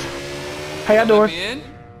familiar. How y'all doing?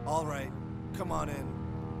 All right, come on in.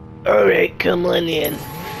 Alright, come on in.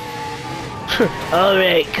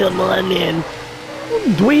 Alright, come on in.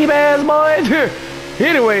 Dweeb ass boys.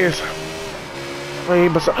 Anyways. Wait,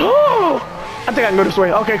 but I think I can go this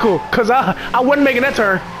way. Okay, cool. Cause I wasn't making that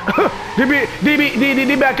turn. They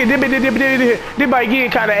might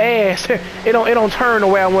get kind of ass. It don't turn the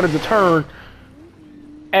way I wanted to turn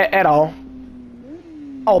at all.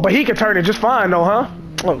 Oh, but he can turn it just fine though, huh?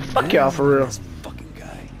 Oh, fuck y'all for real. Fucking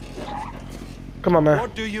guy. Come on, man.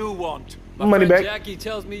 What do you want? Money back. Jackie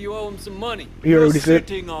tells me you owe him some money. You already said.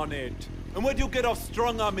 Sitting on it. And where'd you get off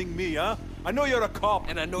strong-arming me, huh? I know you're a cop.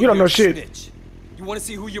 And I know You don't you're know a shit. snitch. You want to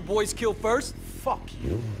see who your boys kill first? Fuck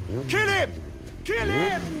you. Kill him! Kill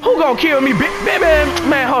him! Who gonna kill me,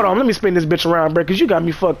 man? Hold on, let me spin this bitch around, bro, cause you got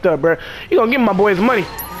me fucked up, bro. You gonna give my boys money?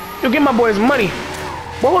 You give my boys money?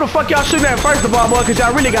 But who the fuck y'all shooting at first of all, boy? Cause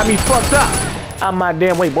y'all really got me fucked up. I'm my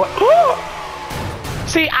damn way, boy.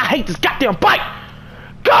 See, I hate this goddamn bike.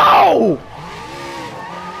 Go!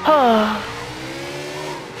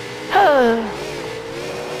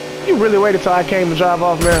 You really waited till I came to drive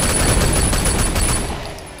off, man.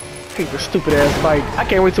 Hate this stupid ass bike. I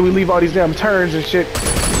can't wait till we leave all these damn turns and shit.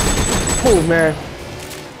 Move, man.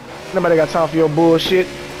 Nobody got time for your bullshit.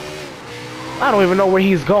 I don't even know where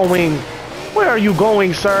he's going. Where are you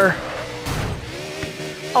going, sir?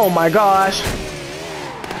 Oh my gosh.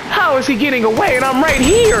 How is he getting away and I'm right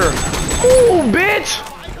here? Ooh, bitch.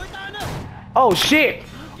 Oh shit.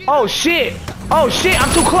 Oh shit. Oh shit,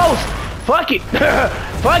 I'm too close. Fuck it.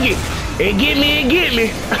 Fuck it. It get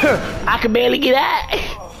me. I can barely get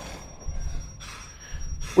out.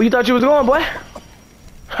 Where you thought you was going, boy?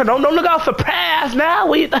 Don't look out surprised now.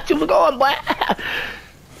 Where you thought you was going, boy?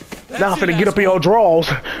 Now I'm finna get up in your drawers.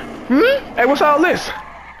 Hey, what's all this?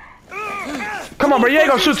 Come on, bro. You ain't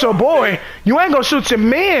gonna shoot your boy. You ain't gonna shoot your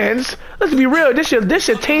mans. Let's be real. This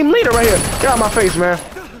your team leader right here. Get out of my face, man.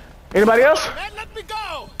 Anybody else? Let me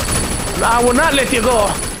go! I will not let you go.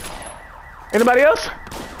 Anybody else?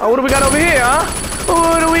 Oh, what do we got over here, huh?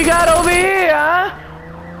 What do we got over here, huh?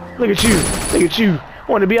 Look at you. Look at you.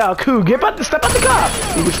 Want to be all cool. Step out the car.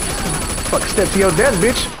 You just fucking step to your death,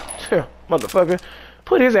 bitch. Motherfucker.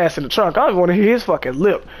 Put his ass in the trunk. I don't even want to hear his fucking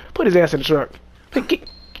lip. Put his ass in the trunk.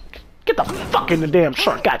 Get the fuck in the damn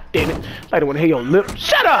trunk. God damn it. I don't want to hear your lip.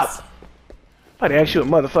 Shut up. I'd ask you a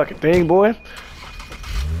motherfucking thing, boy.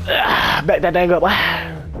 Back that thing up.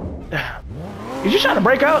 Is you trying to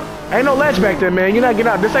break out? Ain't no latch back there, man. You're not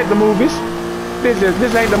getting out. This ain't the movies.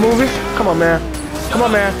 This ain't the movies. Come on, man. Come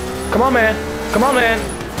on, man. Come on, man. Come on, man.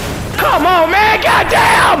 Come on, man.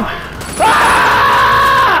 Goddamn!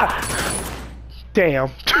 Ah! Damn.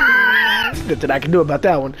 Nothing I can do about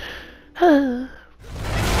that one. I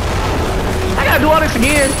gotta do all this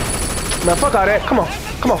again. Man, fuck all that. Come on.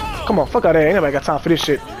 Come on. Come on. Fuck all that. Ain't nobody got time for this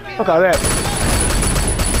shit. Fuck all that.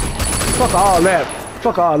 Fuck all that.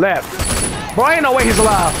 Fuck all that. Bro, ain't no way he's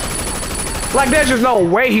alive. Like, there's just no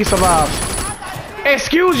way he survives.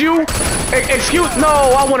 Excuse you? Excuse? No,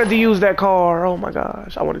 I wanted to use that car. Oh my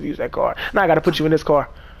gosh, I wanted to use that car. Now I gotta put you in this car.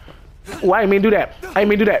 Oh, I ain't mean to do that. I ain't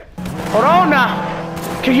mean to do that. Hold on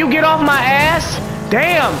now. Can you get off my ass?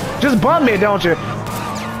 Damn, just bump me, don't you?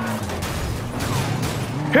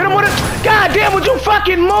 Hit him with it. God damn, would you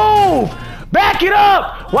fucking move? Back it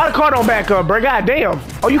up. Why the car don't back up, bro? God damn.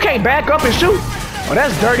 Oh, you can't back up and shoot? Oh,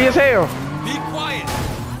 that's dirty as hell. Be quiet.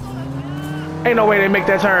 Ain't no way they make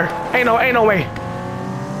that turn. Ain't no way.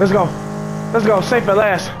 Let's go. Let's go. Safe at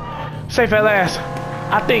last. Safe at last.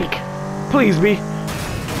 I think. Please be.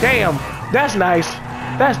 Damn. That's nice.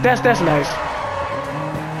 That's nice.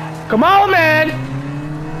 Come on, man.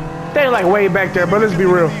 They like way back there, but let's be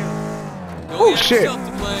real. Oh shit.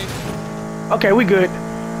 Okay, we good.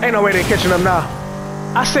 Ain't no way they catching them now.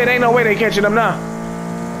 I said ain't no way they catching them now.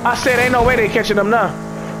 I said ain't no way they catching them now.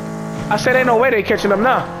 I said ain't no way they catching them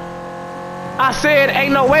now. I said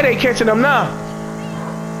ain't no way they catching them now.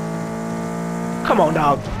 Come on,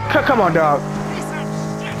 dog. Come on, dog.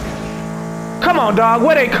 Come on, dog.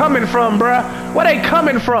 Where they coming from, bruh? Where they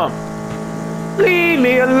coming from? Leave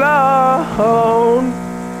me alone.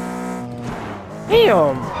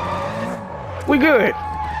 Damn. We good.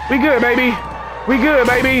 We good, baby. We good,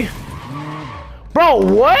 baby. Bro,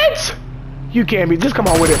 what? You can't be. Just come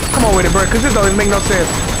on with it. Come on with it, bro. Because this don't even make no sense.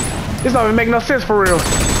 This don't even make no sense for real.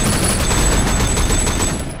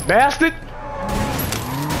 Bastard.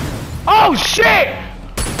 Oh, shit.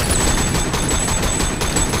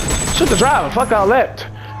 Shoot the driver. Fuck all that.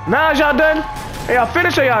 Now, is y'all done? Hey, y'all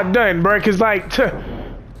finished or y'all done, bro? Because, like,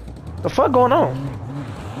 the fuck going on?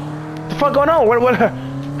 The fuck going on? What?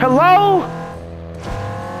 Hello?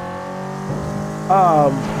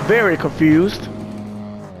 Very confused.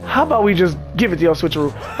 How about we just give it to your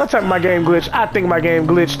switcheroo? Don't tell me my game glitched. I think my game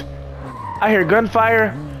glitched. I hear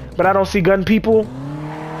gunfire, but I don't see gun people.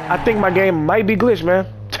 I think my game might be glitched, man.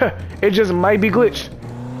 It just might be glitched.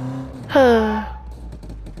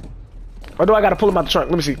 Or do I gotta pull him out the trunk?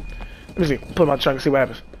 Let me see. Let me see. Put him on the trunk and see what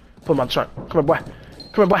happens. Put him on the trunk. Come here, boy.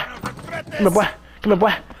 Come here, boy. Come here, boy. Come here,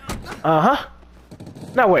 boy. Uh-huh.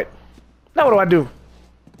 Now what? Now what do I do?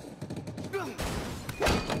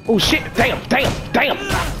 Oh, shit. Damn.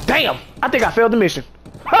 I think I failed the mission.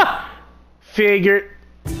 Ha! Figured.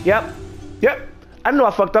 Yep. I knew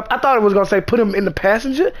I fucked up. I thought it was gonna say put him in the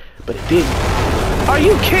passenger, but it didn't. Are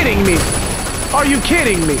you kidding me?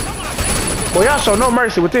 Boy, y'all show no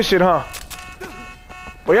mercy with this shit, huh?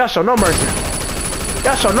 Boy, y'all show no mercy.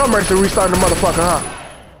 Restarting the motherfucker, huh?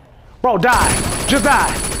 Bro, die. Just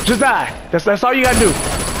die. That's all you gotta do.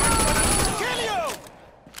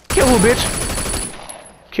 Kill who, bitch?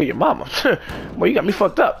 Kill your mama. Boy, you got me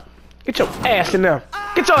fucked up. Get your ass in there.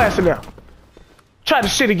 Try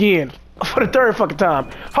this shit again. For the third fucking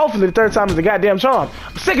time. Hopefully the third time is the goddamn charm.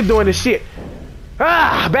 I'm sick of doing this shit.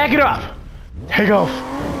 Back it up. Take off.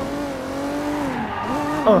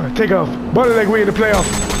 Take off. Bullet like we in the playoff.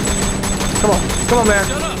 Come on, man.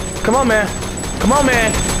 Come on,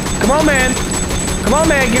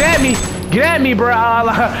 man. Get at me, bro.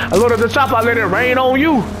 I load up the chopper. I let it rain on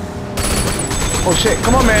you. Oh shit.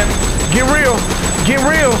 Come on, man. Get real.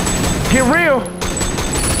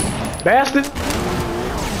 Bastard.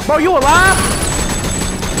 Bro, you alive?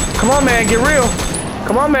 Come on, man, get real.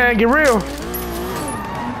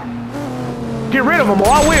 Get rid of him, or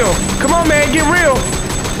I will. Come on, man, get real.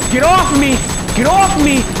 Get off me.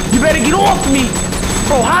 You better get off me.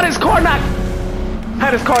 Bro, how this car not?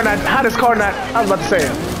 I was about to say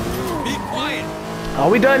it. Be quiet. Are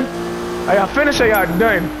we done? Are y'all finished or y'all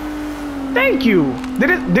done? Thank you. Did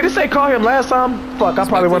it say call him last time? Fuck, I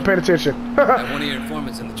probably wasn't paying attention. I have one of your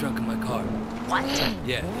informants in the trunk of my car. What?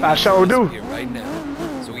 Yeah. I sure do. Right now.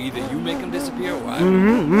 So either you make him disappear or I.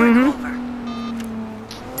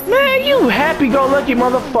 Man, you happy-go-lucky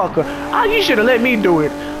motherfucker. You should have let me do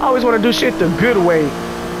it. I always want to do shit the good way.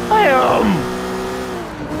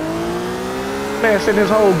 Man, send his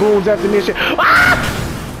whole goons after me and shit.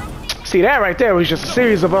 See, that right there was just a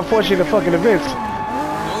series of unfortunate fucking events.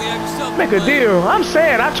 Make a deal. I'm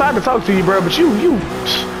saying, I tried to talk to you, bro, but you.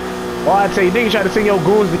 Well, I tell you, nigga tried to send your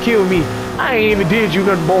goons to kill me. I ain't even did you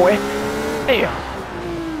nothing, boy. Damn.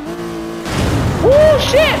 Woo,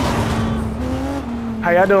 shit! How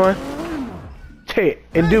y'all doing? Hey,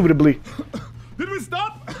 indubitably. Did we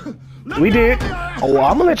stop? We did. Oh, well,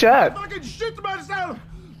 I'm gonna let you out. Fucking shit myself.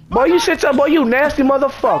 Boy, you shit up, boy, you nasty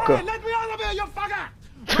motherfucker. Hey, let me out of here, you fucker!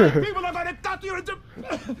 My people are gonna cut you into...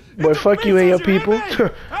 Boy, fuck you and your people.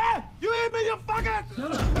 Huh? You hear me, you fucker?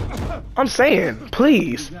 I'm saying,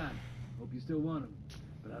 please. Hope you still want him,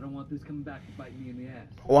 but I don't want this coming back to bite me in the ass.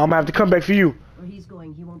 Well, I'm gonna have to come back for you. Where he's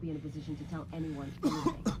going, he won't be in a position to tell anyone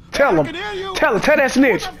anything. Tell him. Tell that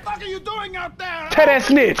snitch. What the fuck are you doing out there? Tell that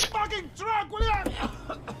snitch. Fucking truck, will you?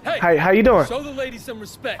 Hey, how you doing? Show the lady some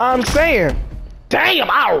respect. I'm saying. Damn,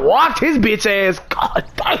 I rocked his bitch ass. God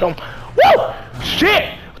damn. Woo!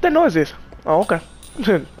 Shit! What that noise is? Oh, okay.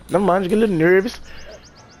 Never mind, just get a little nervous.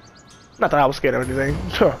 Not that I was scared of anything.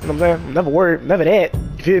 You know what I'm saying? Never worried. Never that.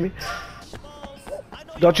 You feel me?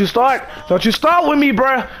 Don't you start with me,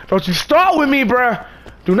 bruh.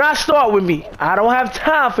 Do not start with me. I don't have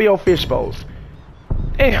time for your fish bowls.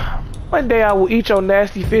 Damn. One day I will eat your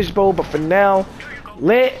nasty fish bowl, but for now,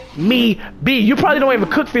 let me be. You probably don't even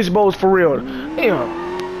cook fish bowls for real. Damn.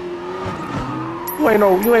 You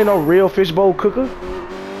ain't no real fish bowl cooker.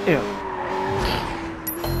 Yeah.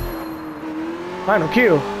 Final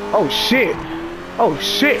kill. Oh shit.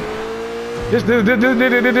 This the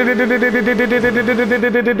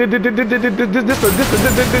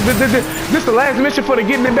last mission for the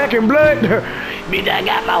getting it back in blood. Bitch, I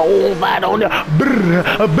got my own fight on there.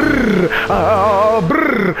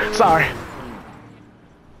 Sorry.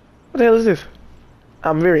 What the hell is this?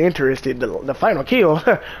 I'm very interested. The final kill.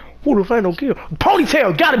 Who the final kill?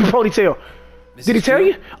 Ponytail. Gotta be Ponytail. Did he tell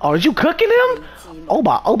you? Oh, is you cooking him? Oh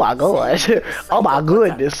my gosh. Oh my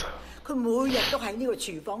goodness. 佢每日都喺呢個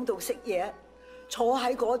廚房度食嘢，坐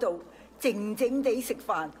喺嗰度靜靜地食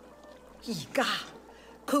飯。而家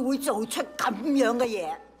佢會做出咁樣嘅嘢。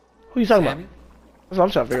Who you talking about? That's what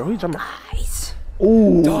I'm trying to figure. Who you talking about? Guys.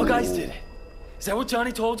 Ooh. Dog Eyes did it. Is that what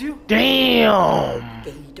Johnny told you? Damn.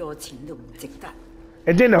 幾多錢都唔值得。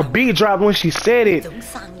 And then the beat dropped when she said it. 種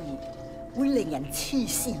生意會令人黐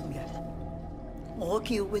線嘅。我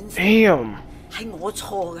叫 Winston。Damn. 係我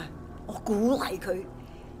錯嘅，我鼓勵佢。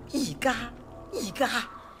而家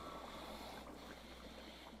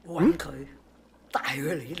揾佢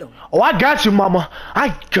Oh, I got you, mama.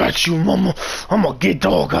 I got you, mama. I'm gonna get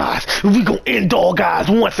dog eyes. We gonna end dog eyes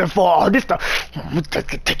once and for all. This stuff.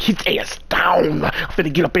 Take his ass down. I'm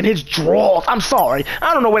finna get up in his drawers. I'm sorry.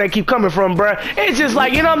 I don't know where they keep coming from, bruh. It's just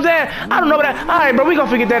like, you know what I'm saying? I don't know what that. Alright, bro, we gonna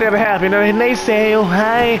forget that ever happened. And they say, oh,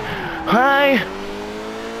 hi.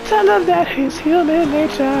 Tell them that it's human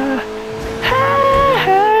nature.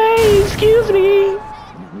 Hey, excuse me.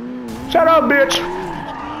 Shut up, bitch.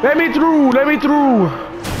 Let me through. Move!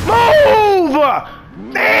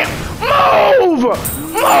 Damn, move!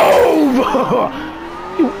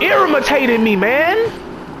 You irritated me, man.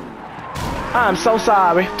 I'm so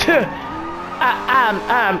sorry.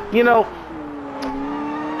 I'm, you know.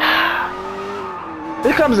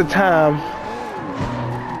 There comes a time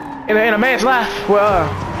in a man's life where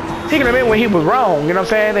he can admit when he was wrong, you know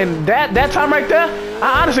what I'm saying? And that time right there,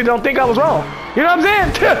 I honestly don't think I was wrong. You know what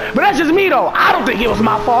I'm saying? But that's just me though. I don't think it was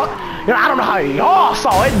my fault. You know, I don't know how y'all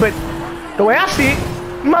saw it, but the way I see it,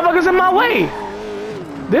 motherfuckers in my way.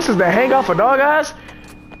 This is the hangout for dog eyes.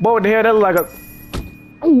 Boy, what the hell, that look like a...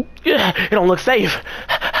 Ooh, yeah, it don't look safe.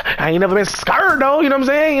 I ain't never been scared though, you know what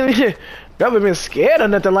I'm saying? Never been scared or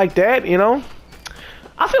nothing like that, you know?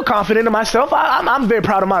 I feel confident in myself. I'm very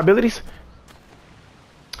proud of my abilities.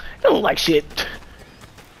 It don't look like shit.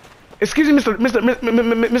 Excuse me, Mr.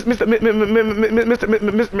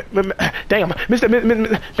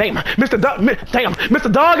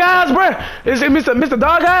 Dog Eyes, bruh. Is it Mr.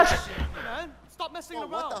 Dog Eyes? Man, stop messing around.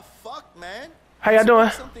 What the fuck, man? How y'all doing?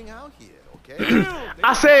 Something out here, okay?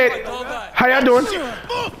 I said, how y'all doing?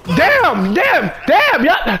 Damn, y'all.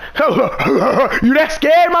 You that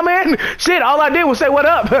scared, my man? Shit, all I did was say what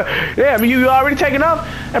up. Damn, you already taking off?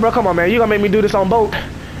 Hey, bro, come on, man. You gonna make me do this on boat?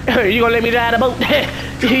 You gonna let me ride a boat?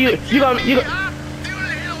 you gonna...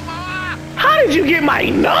 How did you get my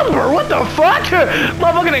number? What the fuck?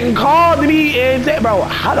 Motherfucker done called me and said, bro,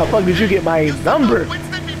 how the fuck did you get my number?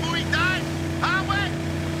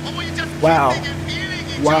 Wow.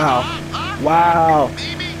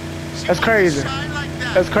 That's crazy.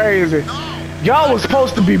 Y'all was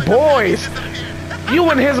supposed to be boys.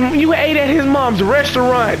 You ate at his mom's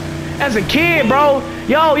restaurant as a kid, bro.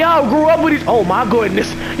 Y'all grew up with each. Oh my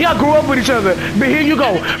goodness, y'all grew up with each other. But here you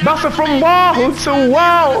go, bouncing from wall to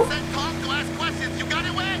wall.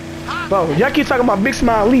 Bro, y'all keep talking about Big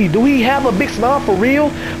Smile Lee. Do he have a big smile for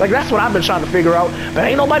real? Like that's what I've been trying to figure out. But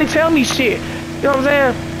ain't nobody tell me shit. You know what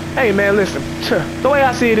I'm saying? Hey man, listen. The way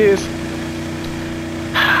I see it is,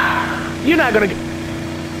 you're not gonna get.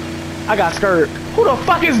 I got scared. Who the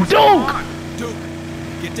fuck is Duke? Duke,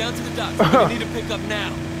 get down to the dock. We need to pick up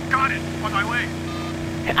now. Got it. On my way.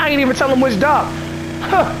 I ain't even tell him which dock.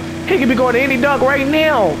 He could be going to any dock right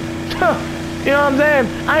now. You know what I'm saying?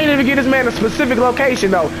 I ain't even give this man a specific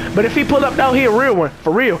location though. But if he pull up down here, real one,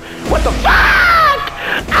 for real. What the fuck?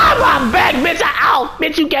 I'm back, bitch. Ow,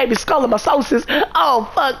 bitch, you gave me scoliosis. Oh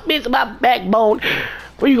fuck, bitch, my backbone.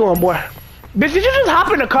 Where you going, boy? Bitch, did you just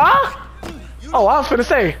hop in the car? Oh, I was finna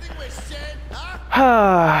say.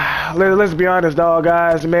 Let's be honest, dog,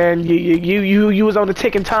 guys, man. You was on the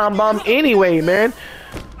ticking time bomb anyway, man.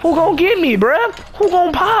 Who gonna get me, bruh? Who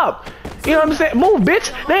gonna pop? You know what I'm saying? Move,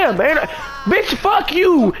 bitch. Damn, man. Bitch, fuck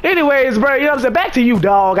you. Anyways, bro, you know what I'm saying? Back to you,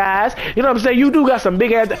 dog, guys. You know what I'm saying? You do got some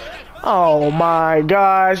big ass. Oh my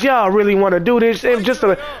gosh, y'all really want to do this? It's just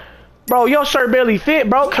a, bro. Your shirt barely fit,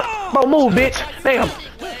 bro. Bro, move, bitch. Damn.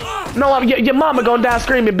 No, your mama gonna die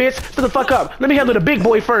screaming, bitch. Shut the fuck up. Let me handle the big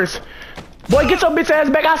boy first. Boy, get your bitch ass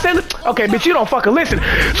back. I said, okay, bitch, you don't fucking listen.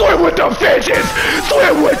 Swim with the fishes.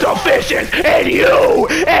 Swim with the fishes. And you,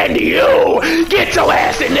 get your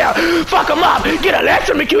ass in there. Fuck them up. Get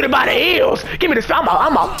electrocuted by the heels. Give me this.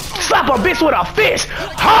 I'ma slap a bitch with a fish.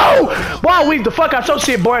 Ho! Boy, weave the fuck out your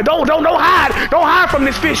shit, boy. Don't hide. Don't hide from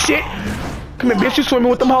this fish shit. Come here, bitch. You swimming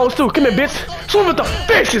with them hoes too. Come here, bitch. Swim with the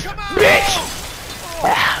fishes, bitch.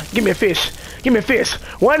 Ah, give me a fish. Give me a fish.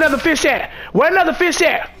 Where another fish at? Where another fish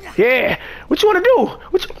at? Yeah. What you wanna do?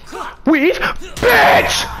 Weave?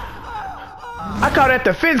 Bitch! I call that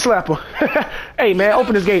the fin slapper. Hey man,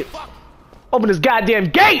 open this gate. Open this goddamn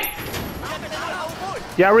gate!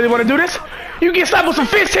 Y'all really wanna do this? You get slapped with some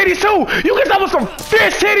fish titties too! You get slapped with some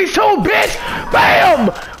fish titties too, bitch!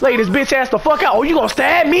 Bam! Lay this bitch ass the fuck out. Oh, you gonna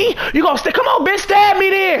stab me? You gonna come on, bitch, stab me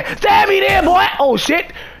there! Stab me there, boy! Oh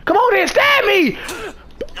shit! Come on there, stab me!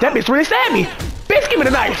 That bitch really stabbed me! Bitch, give me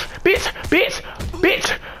the knife! Bitch!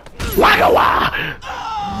 Wagga wah!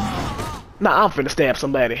 Nah, I'm finna stab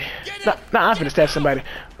somebody. Nah, I'm finna stab somebody.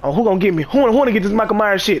 Oh, who gonna get me? Who wanna get this Michael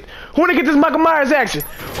Myers shit? Who wanna get this Michael Myers action?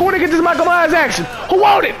 Who wanna get this Michael Myers action? Who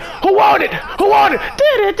want it? Who want it? Who want it?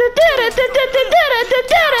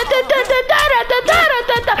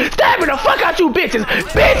 Stabbing the fuck out you bitches.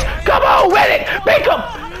 Bitch, come on with it. Make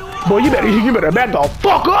up. Boy, you better back the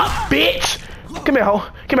fuck up, bitch. Come here, ho.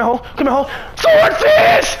 Come here, ho. Come here, ho.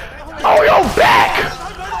 Swordfish! On your back!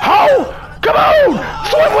 Ho! Come on!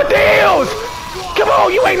 Swim with the heels! Come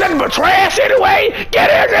on, you ain't nothing but trash anyway! Get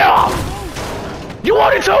in there! You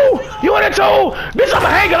want it too? You want it too? Bitch, I'ma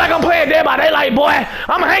hang it like I'm playing Dead by Daylight, boy!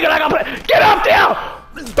 I'ma hang it like I'm playing. Get up there!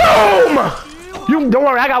 Boom! You don't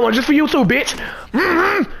worry, I got one just for you too, bitch.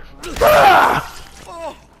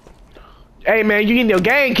 Hey man, you getting your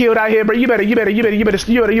gang killed out here, bro. You better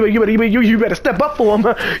step up for him.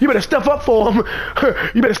 You better step up for him.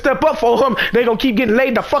 You better step up for him. They gonna keep getting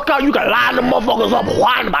laid the fuck out. You can line them motherfuckers up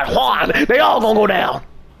one by one. They all gonna go down.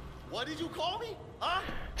 What did you call me? Huh?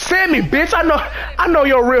 Sammy, bitch. I know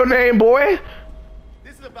your real name, boy.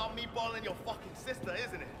 This is about me balling your fucking sister,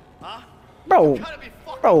 isn't it? Huh? Bro,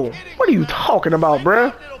 what are you talking about,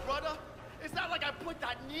 bro? It's not like I put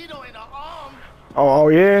that needle in her arm. Oh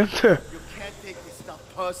yeah.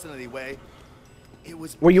 Personally, Way. It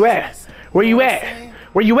was. Where you at? Where you at?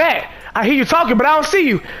 Where you at? I hear you talking, but I don't see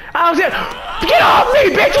you. I don't see. Get off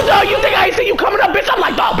me, bitch! You think I ain't see you coming up, bitch? I'm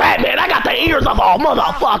like the Batman. I got the ears of a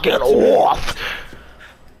motherfucking wolf.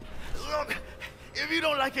 Look, if you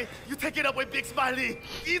don't like it, you take it up with Big Smiley.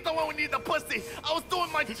 He's the one who needs the pussy. I was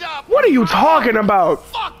doing my job. What are you talking about?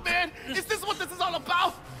 Fuck, man! Is this what this is all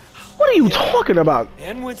about? What are you talking about?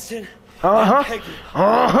 And Winston.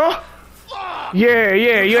 Yeah,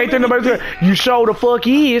 you ain't think nobody. You sure the fuck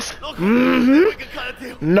is.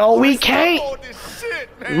 No, we can't.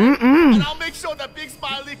 And I'll make sure that Big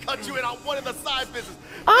Smiley cut you in on one of the side business.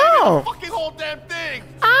 Oh. The fucking whole damn thing.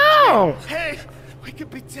 Oh. Hey, we can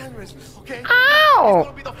be generous, okay?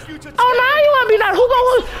 Oh. Now you wanna be not? Who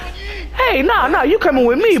gonna? Hey, nah, you coming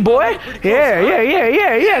with me, boy?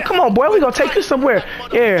 Yeah. Come on, boy, we gonna take you somewhere.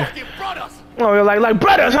 Yeah. Oh, you're like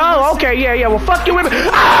brothers, huh? Okay, yeah. Well, fuck you with me.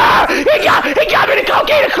 Ah! He got me the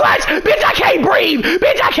cocaine clutch. Bitch, I can't breathe.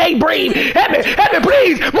 Help me,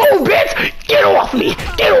 please. Move, bitch. Get off me,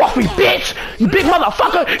 bitch. You big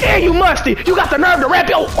motherfucker. And you musty. You got the nerve to wrap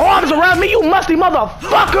your arms around me, you musty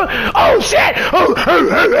motherfucker. Oh, shit.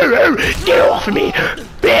 Get off me,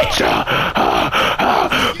 bitch.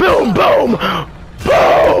 Boom.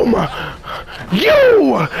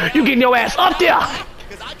 You getting your ass up there.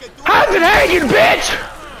 How's it hanging, bitch?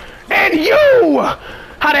 And you!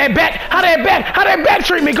 How that back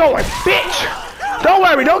treatment going, bitch? Don't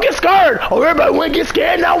worry, don't get scared. Oh, everybody wanna get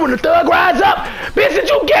scared now when the thug rides up. Bitch, did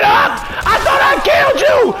you get up? I thought I killed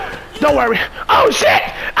you. Don't worry. Oh shit!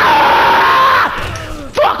 Ah!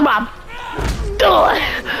 Fuck my door.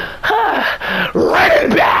 Right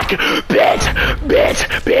back, bitch.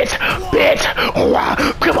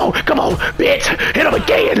 Come on, bitch. Hit him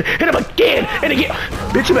again, and again.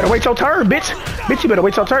 Bitch, you better wait your turn, bitch. You better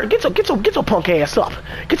wait your turn. Get your punk ass up.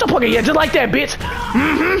 Get your punk ass just like that, bitch.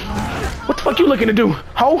 What the fuck you looking to do?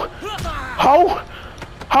 Ho!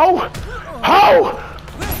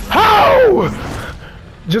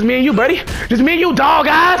 Just me and you, buddy. Just me and you, dog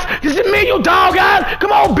eyes.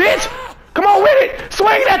 Come on, bitch. Come on with it.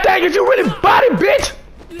 Swing that thing if you really body, bitch.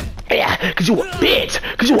 Yeah, cause you a bitch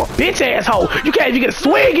asshole. You can't even get a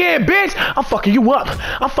swing in, bitch. I'm fucking you up,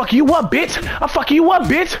 bitch.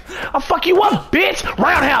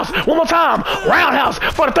 Roundhouse, one more time. Roundhouse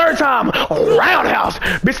for the third time. Roundhouse,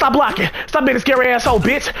 bitch. Stop blocking. Stop being a scary asshole,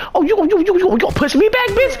 bitch. Oh, you gonna push me back,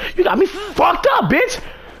 bitch? You got me fucked up, bitch.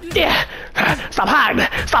 Yeah, stop hiding.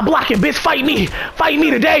 Stop blocking, bitch. Fight me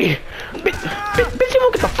today, bitch. You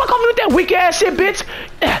won't get the fuck off me with that weak ass shit, bitch.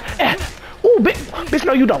 Ooh, bitch,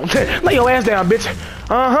 no you don't. Lay your ass down, bitch.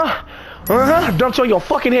 Dump on your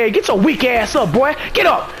fucking head. Get your weak ass up, boy. Get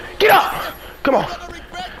up. Come on.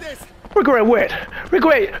 Regret what?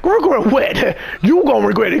 You gonna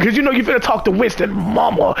regret it, because you know you finna talk to Winston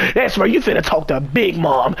mama. That's right, you finna talk to Big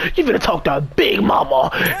Mom.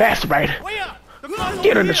 That's right.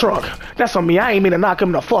 Get in the trunk. That's on me. I ain't mean to knock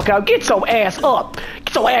him the fuck out. Get your ass up.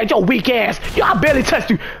 Your weak ass. Yo, I barely touched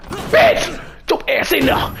you. Bitch! Your ass in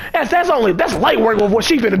there. That's light work with what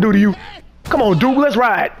she finna do to you. Come on, Duke, let's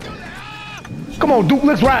ride.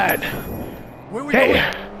 Where we going?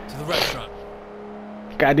 To the restaurant.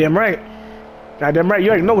 Goddamn right. You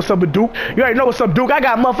already know what's up with Duke. I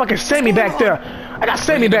got motherfucking Sammy back there.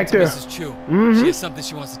 Mrs. Chu. She has something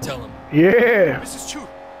she wants to tell him. Yeah. Mrs. Chu.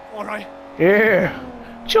 All right. Yeah.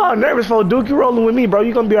 What you all nervous for, Duke? You rolling with me, bro.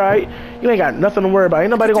 You gonna be alright. You ain't got nothing to worry about.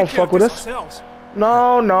 Ain't nobody gonna fuck with us.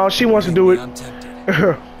 No, she wants to do it. I'm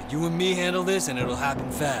tempted. You and me handle this, and it'll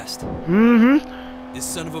happen fast. This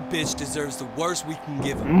son of a bitch deserves the worst we can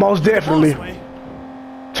give him. Most definitely.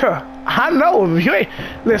 I know. You ain't.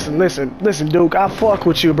 Listen, Duke. I fuck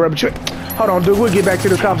with you, bro. But you. Hold on, Duke. We'll get back to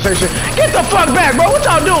this conversation. Get the fuck back, bro. What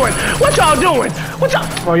y'all doing? What y'all?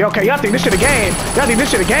 Oh, okay. Y'all think this shit a game?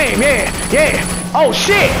 Yeah. Oh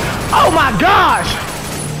shit. Oh my gosh.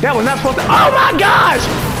 That was not supposed to. Oh my gosh.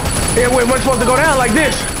 Yeah, we weren't supposed to go down like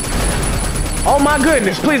this. Oh my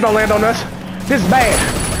goodness. Please don't land on us. This is bad.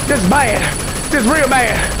 This is real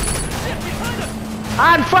bad.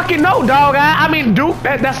 I fucking know, dog. I mean, Duke.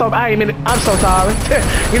 That's so. I'm so sorry.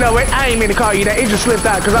 You know what? I ain't mean to call you that. It just slipped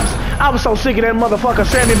out because I was so sick of that motherfucker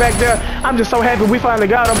standing back there. I'm just so happy we finally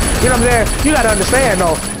got him. You know what I'm saying? You gotta understand,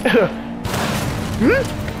 though.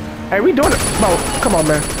 Hey, we doing it, bro. Come on,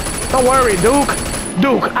 man. Don't worry, Duke.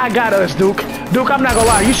 Duke, I got us, Duke. Duke, I'm not gonna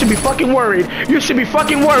lie. You should be fucking worried. Duke.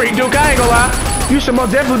 I ain't gonna lie. You should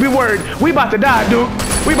most definitely be worried. We about to die, Duke.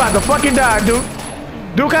 We about to fucking die, Duke.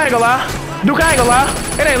 Duke, I ain't gonna lie.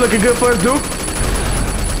 It ain't looking good for us, Duke.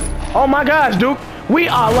 Oh my gosh, Duke. We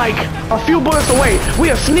are like a few bullets away.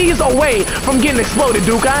 We a sneeze away from getting exploded,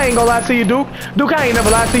 Duke. I ain't gonna lie to you, Duke. Duke, I ain't never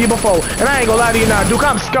lied to you before. And I ain't gonna lie to you now, Duke.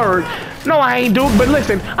 I'm scared. No, I ain't, Duke. But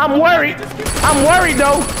listen, I'm worried. I'm worried,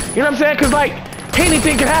 though. You know what I'm saying? Because, like,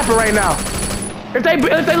 anything can happen right now. If they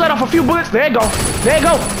let off a few bullets, there you go.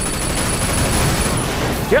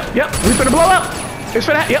 Yep. We finna blow up. It's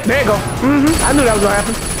finna. Yep, there you go. I knew that was gonna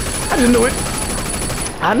happen. I just knew it.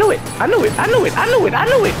 I knew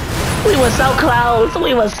it. We were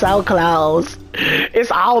so close.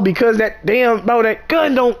 It's all because that damn, bro, that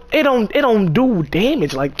gun don't do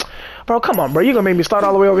damage. Like, bro, come on, bro. You gonna make me start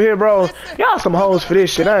all the way over here, bro. Y'all some hoes for this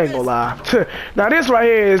shit. I ain't gonna lie. Now this right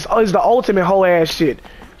here is the ultimate hoe ass shit.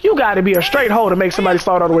 You gotta be a straight hoe to make somebody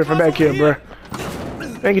start all the way from back here, bro.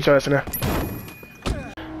 Thank you, Charles. Now.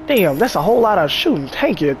 Damn, that's a whole lot of shooting.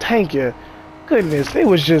 Thank you. Goodness, it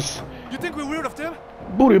was just. You think we're weird of them?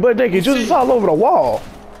 Booty butt naked, just all over the wall.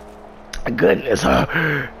 Goodness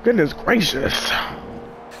gracious.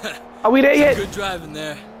 Are we there yet? Good driving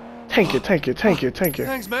there. Thank you.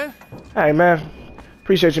 Thanks, man. Hey, man.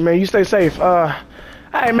 Appreciate you, man. You stay safe.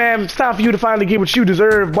 Hey, man, it's time for you to finally get what you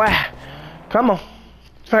deserve, boy. Come on.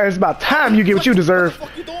 It's about time you get what you deserve.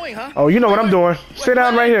 What the fuck you doing, huh? Oh, you know what I'm doing. Sit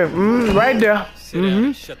down right here. Right there. Sit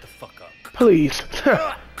down. Shut the fuck up. Please.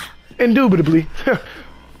 Indubitably.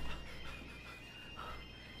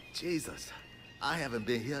 Jesus, I haven't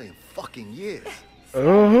been here in fucking years.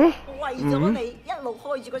 為咗你一路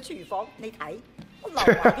開住個廚房，你睇我留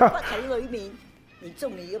埋啲骨喺裏面，你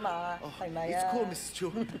中意噶嘛？係咪啊 It's cool, Mrs.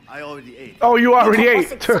 Chu. I already ate. Oh, you already ate.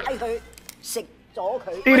 食晒佢，食咗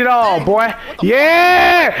佢。Eat it all, boy.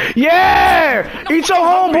 Yeah. Eat your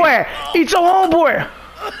homeboy.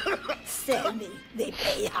 Sammy，你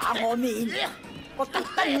避下我面，我特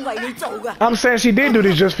登為你做噶。I'm saying she did do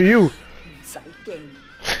this just for you. 唔使驚。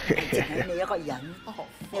淨係你一個人，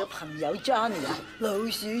你個朋友 Johnny 啊，老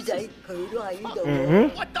鼠仔佢都喺呢度喎。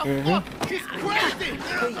What the fuck? He's crazy.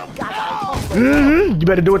 佢而家大湯。You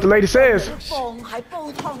better do what the lady says. 放喺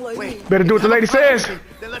煲湯裏面。Better do what the lady says.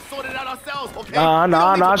 Then let's sort it out ourselves, okay?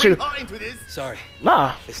 Nah, she. Sorry.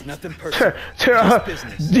 Nah. It's nothing personal. Just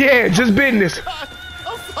business. Yeah, just business.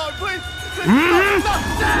 I'm sorry, please.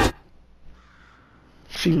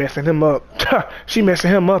 She messing him up. She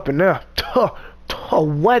messing him up in there.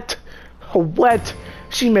 What?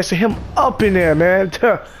 She messing him up in there, man.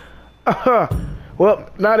 Well,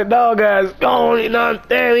 now the dog guys gone, you know what I'm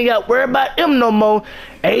saying? We got to worry about him no more.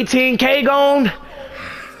 18K gone.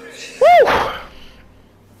 Woo!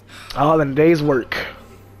 All in a day's work.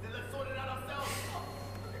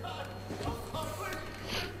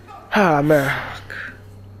 Ah, man.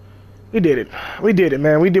 We did it,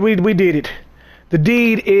 man. We did it. The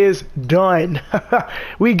deed is done.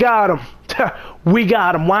 We got him.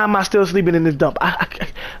 Why am I still sleeping in this dump?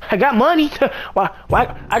 I got money. Why?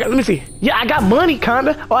 Let me see. Yeah, I got money,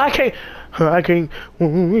 kinda. Oh, I can't.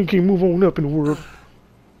 We can't move on up in the world.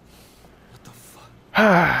 What the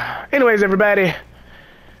fuck? Anyways, everybody.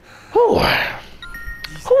 Who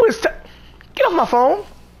is? Get off my phone.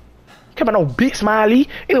 Come on, no bit smiley.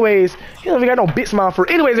 Anyways, you know we got no bit smile for.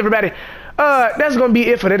 Anyways, everybody. That's gonna be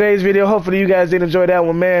it for today's video. Hopefully you guys did enjoy that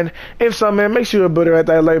one, man. If so, man, make sure you put it right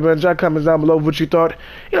that like button, drop comments down below what you thought.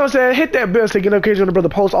 You know what I'm saying? Hit that bell so you get notification when the brother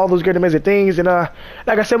posts all those great amazing things. And like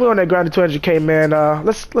I said, we're on that grind to 200K, man.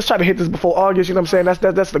 Let's try to hit this before August. You know what I'm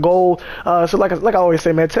saying? That's the goal. So like I always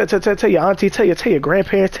say, man, tell your auntie, tell your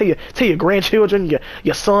grandparents, tell your grandchildren,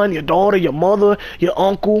 your son, your daughter, your mother, your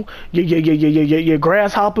uncle, your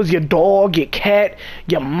grasshoppers, your dog, your cat,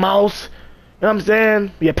 your mouse. You know what I'm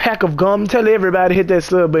saying? Your pack of gum. Tell everybody to hit that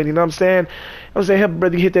sub button. You know what I'm saying? I'm saying, help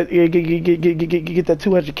brother get that get that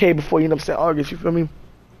 200K before, you know what I'm saying, August. You feel me?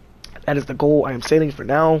 That is the goal I am setting for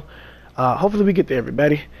now. Hopefully we get there,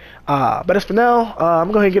 everybody. But as for now,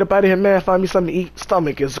 I'm going to get up out of here, man. Find me something to eat.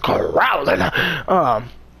 Stomach is growling.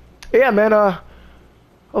 Yeah, man.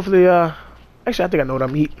 Hopefully, actually, I think I know what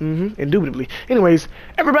I'm eating. Indubitably. Anyways,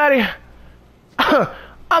 everybody, I'm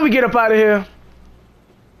going to get up out of here.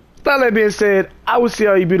 With that being said, I will see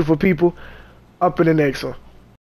all you beautiful people up in the next one.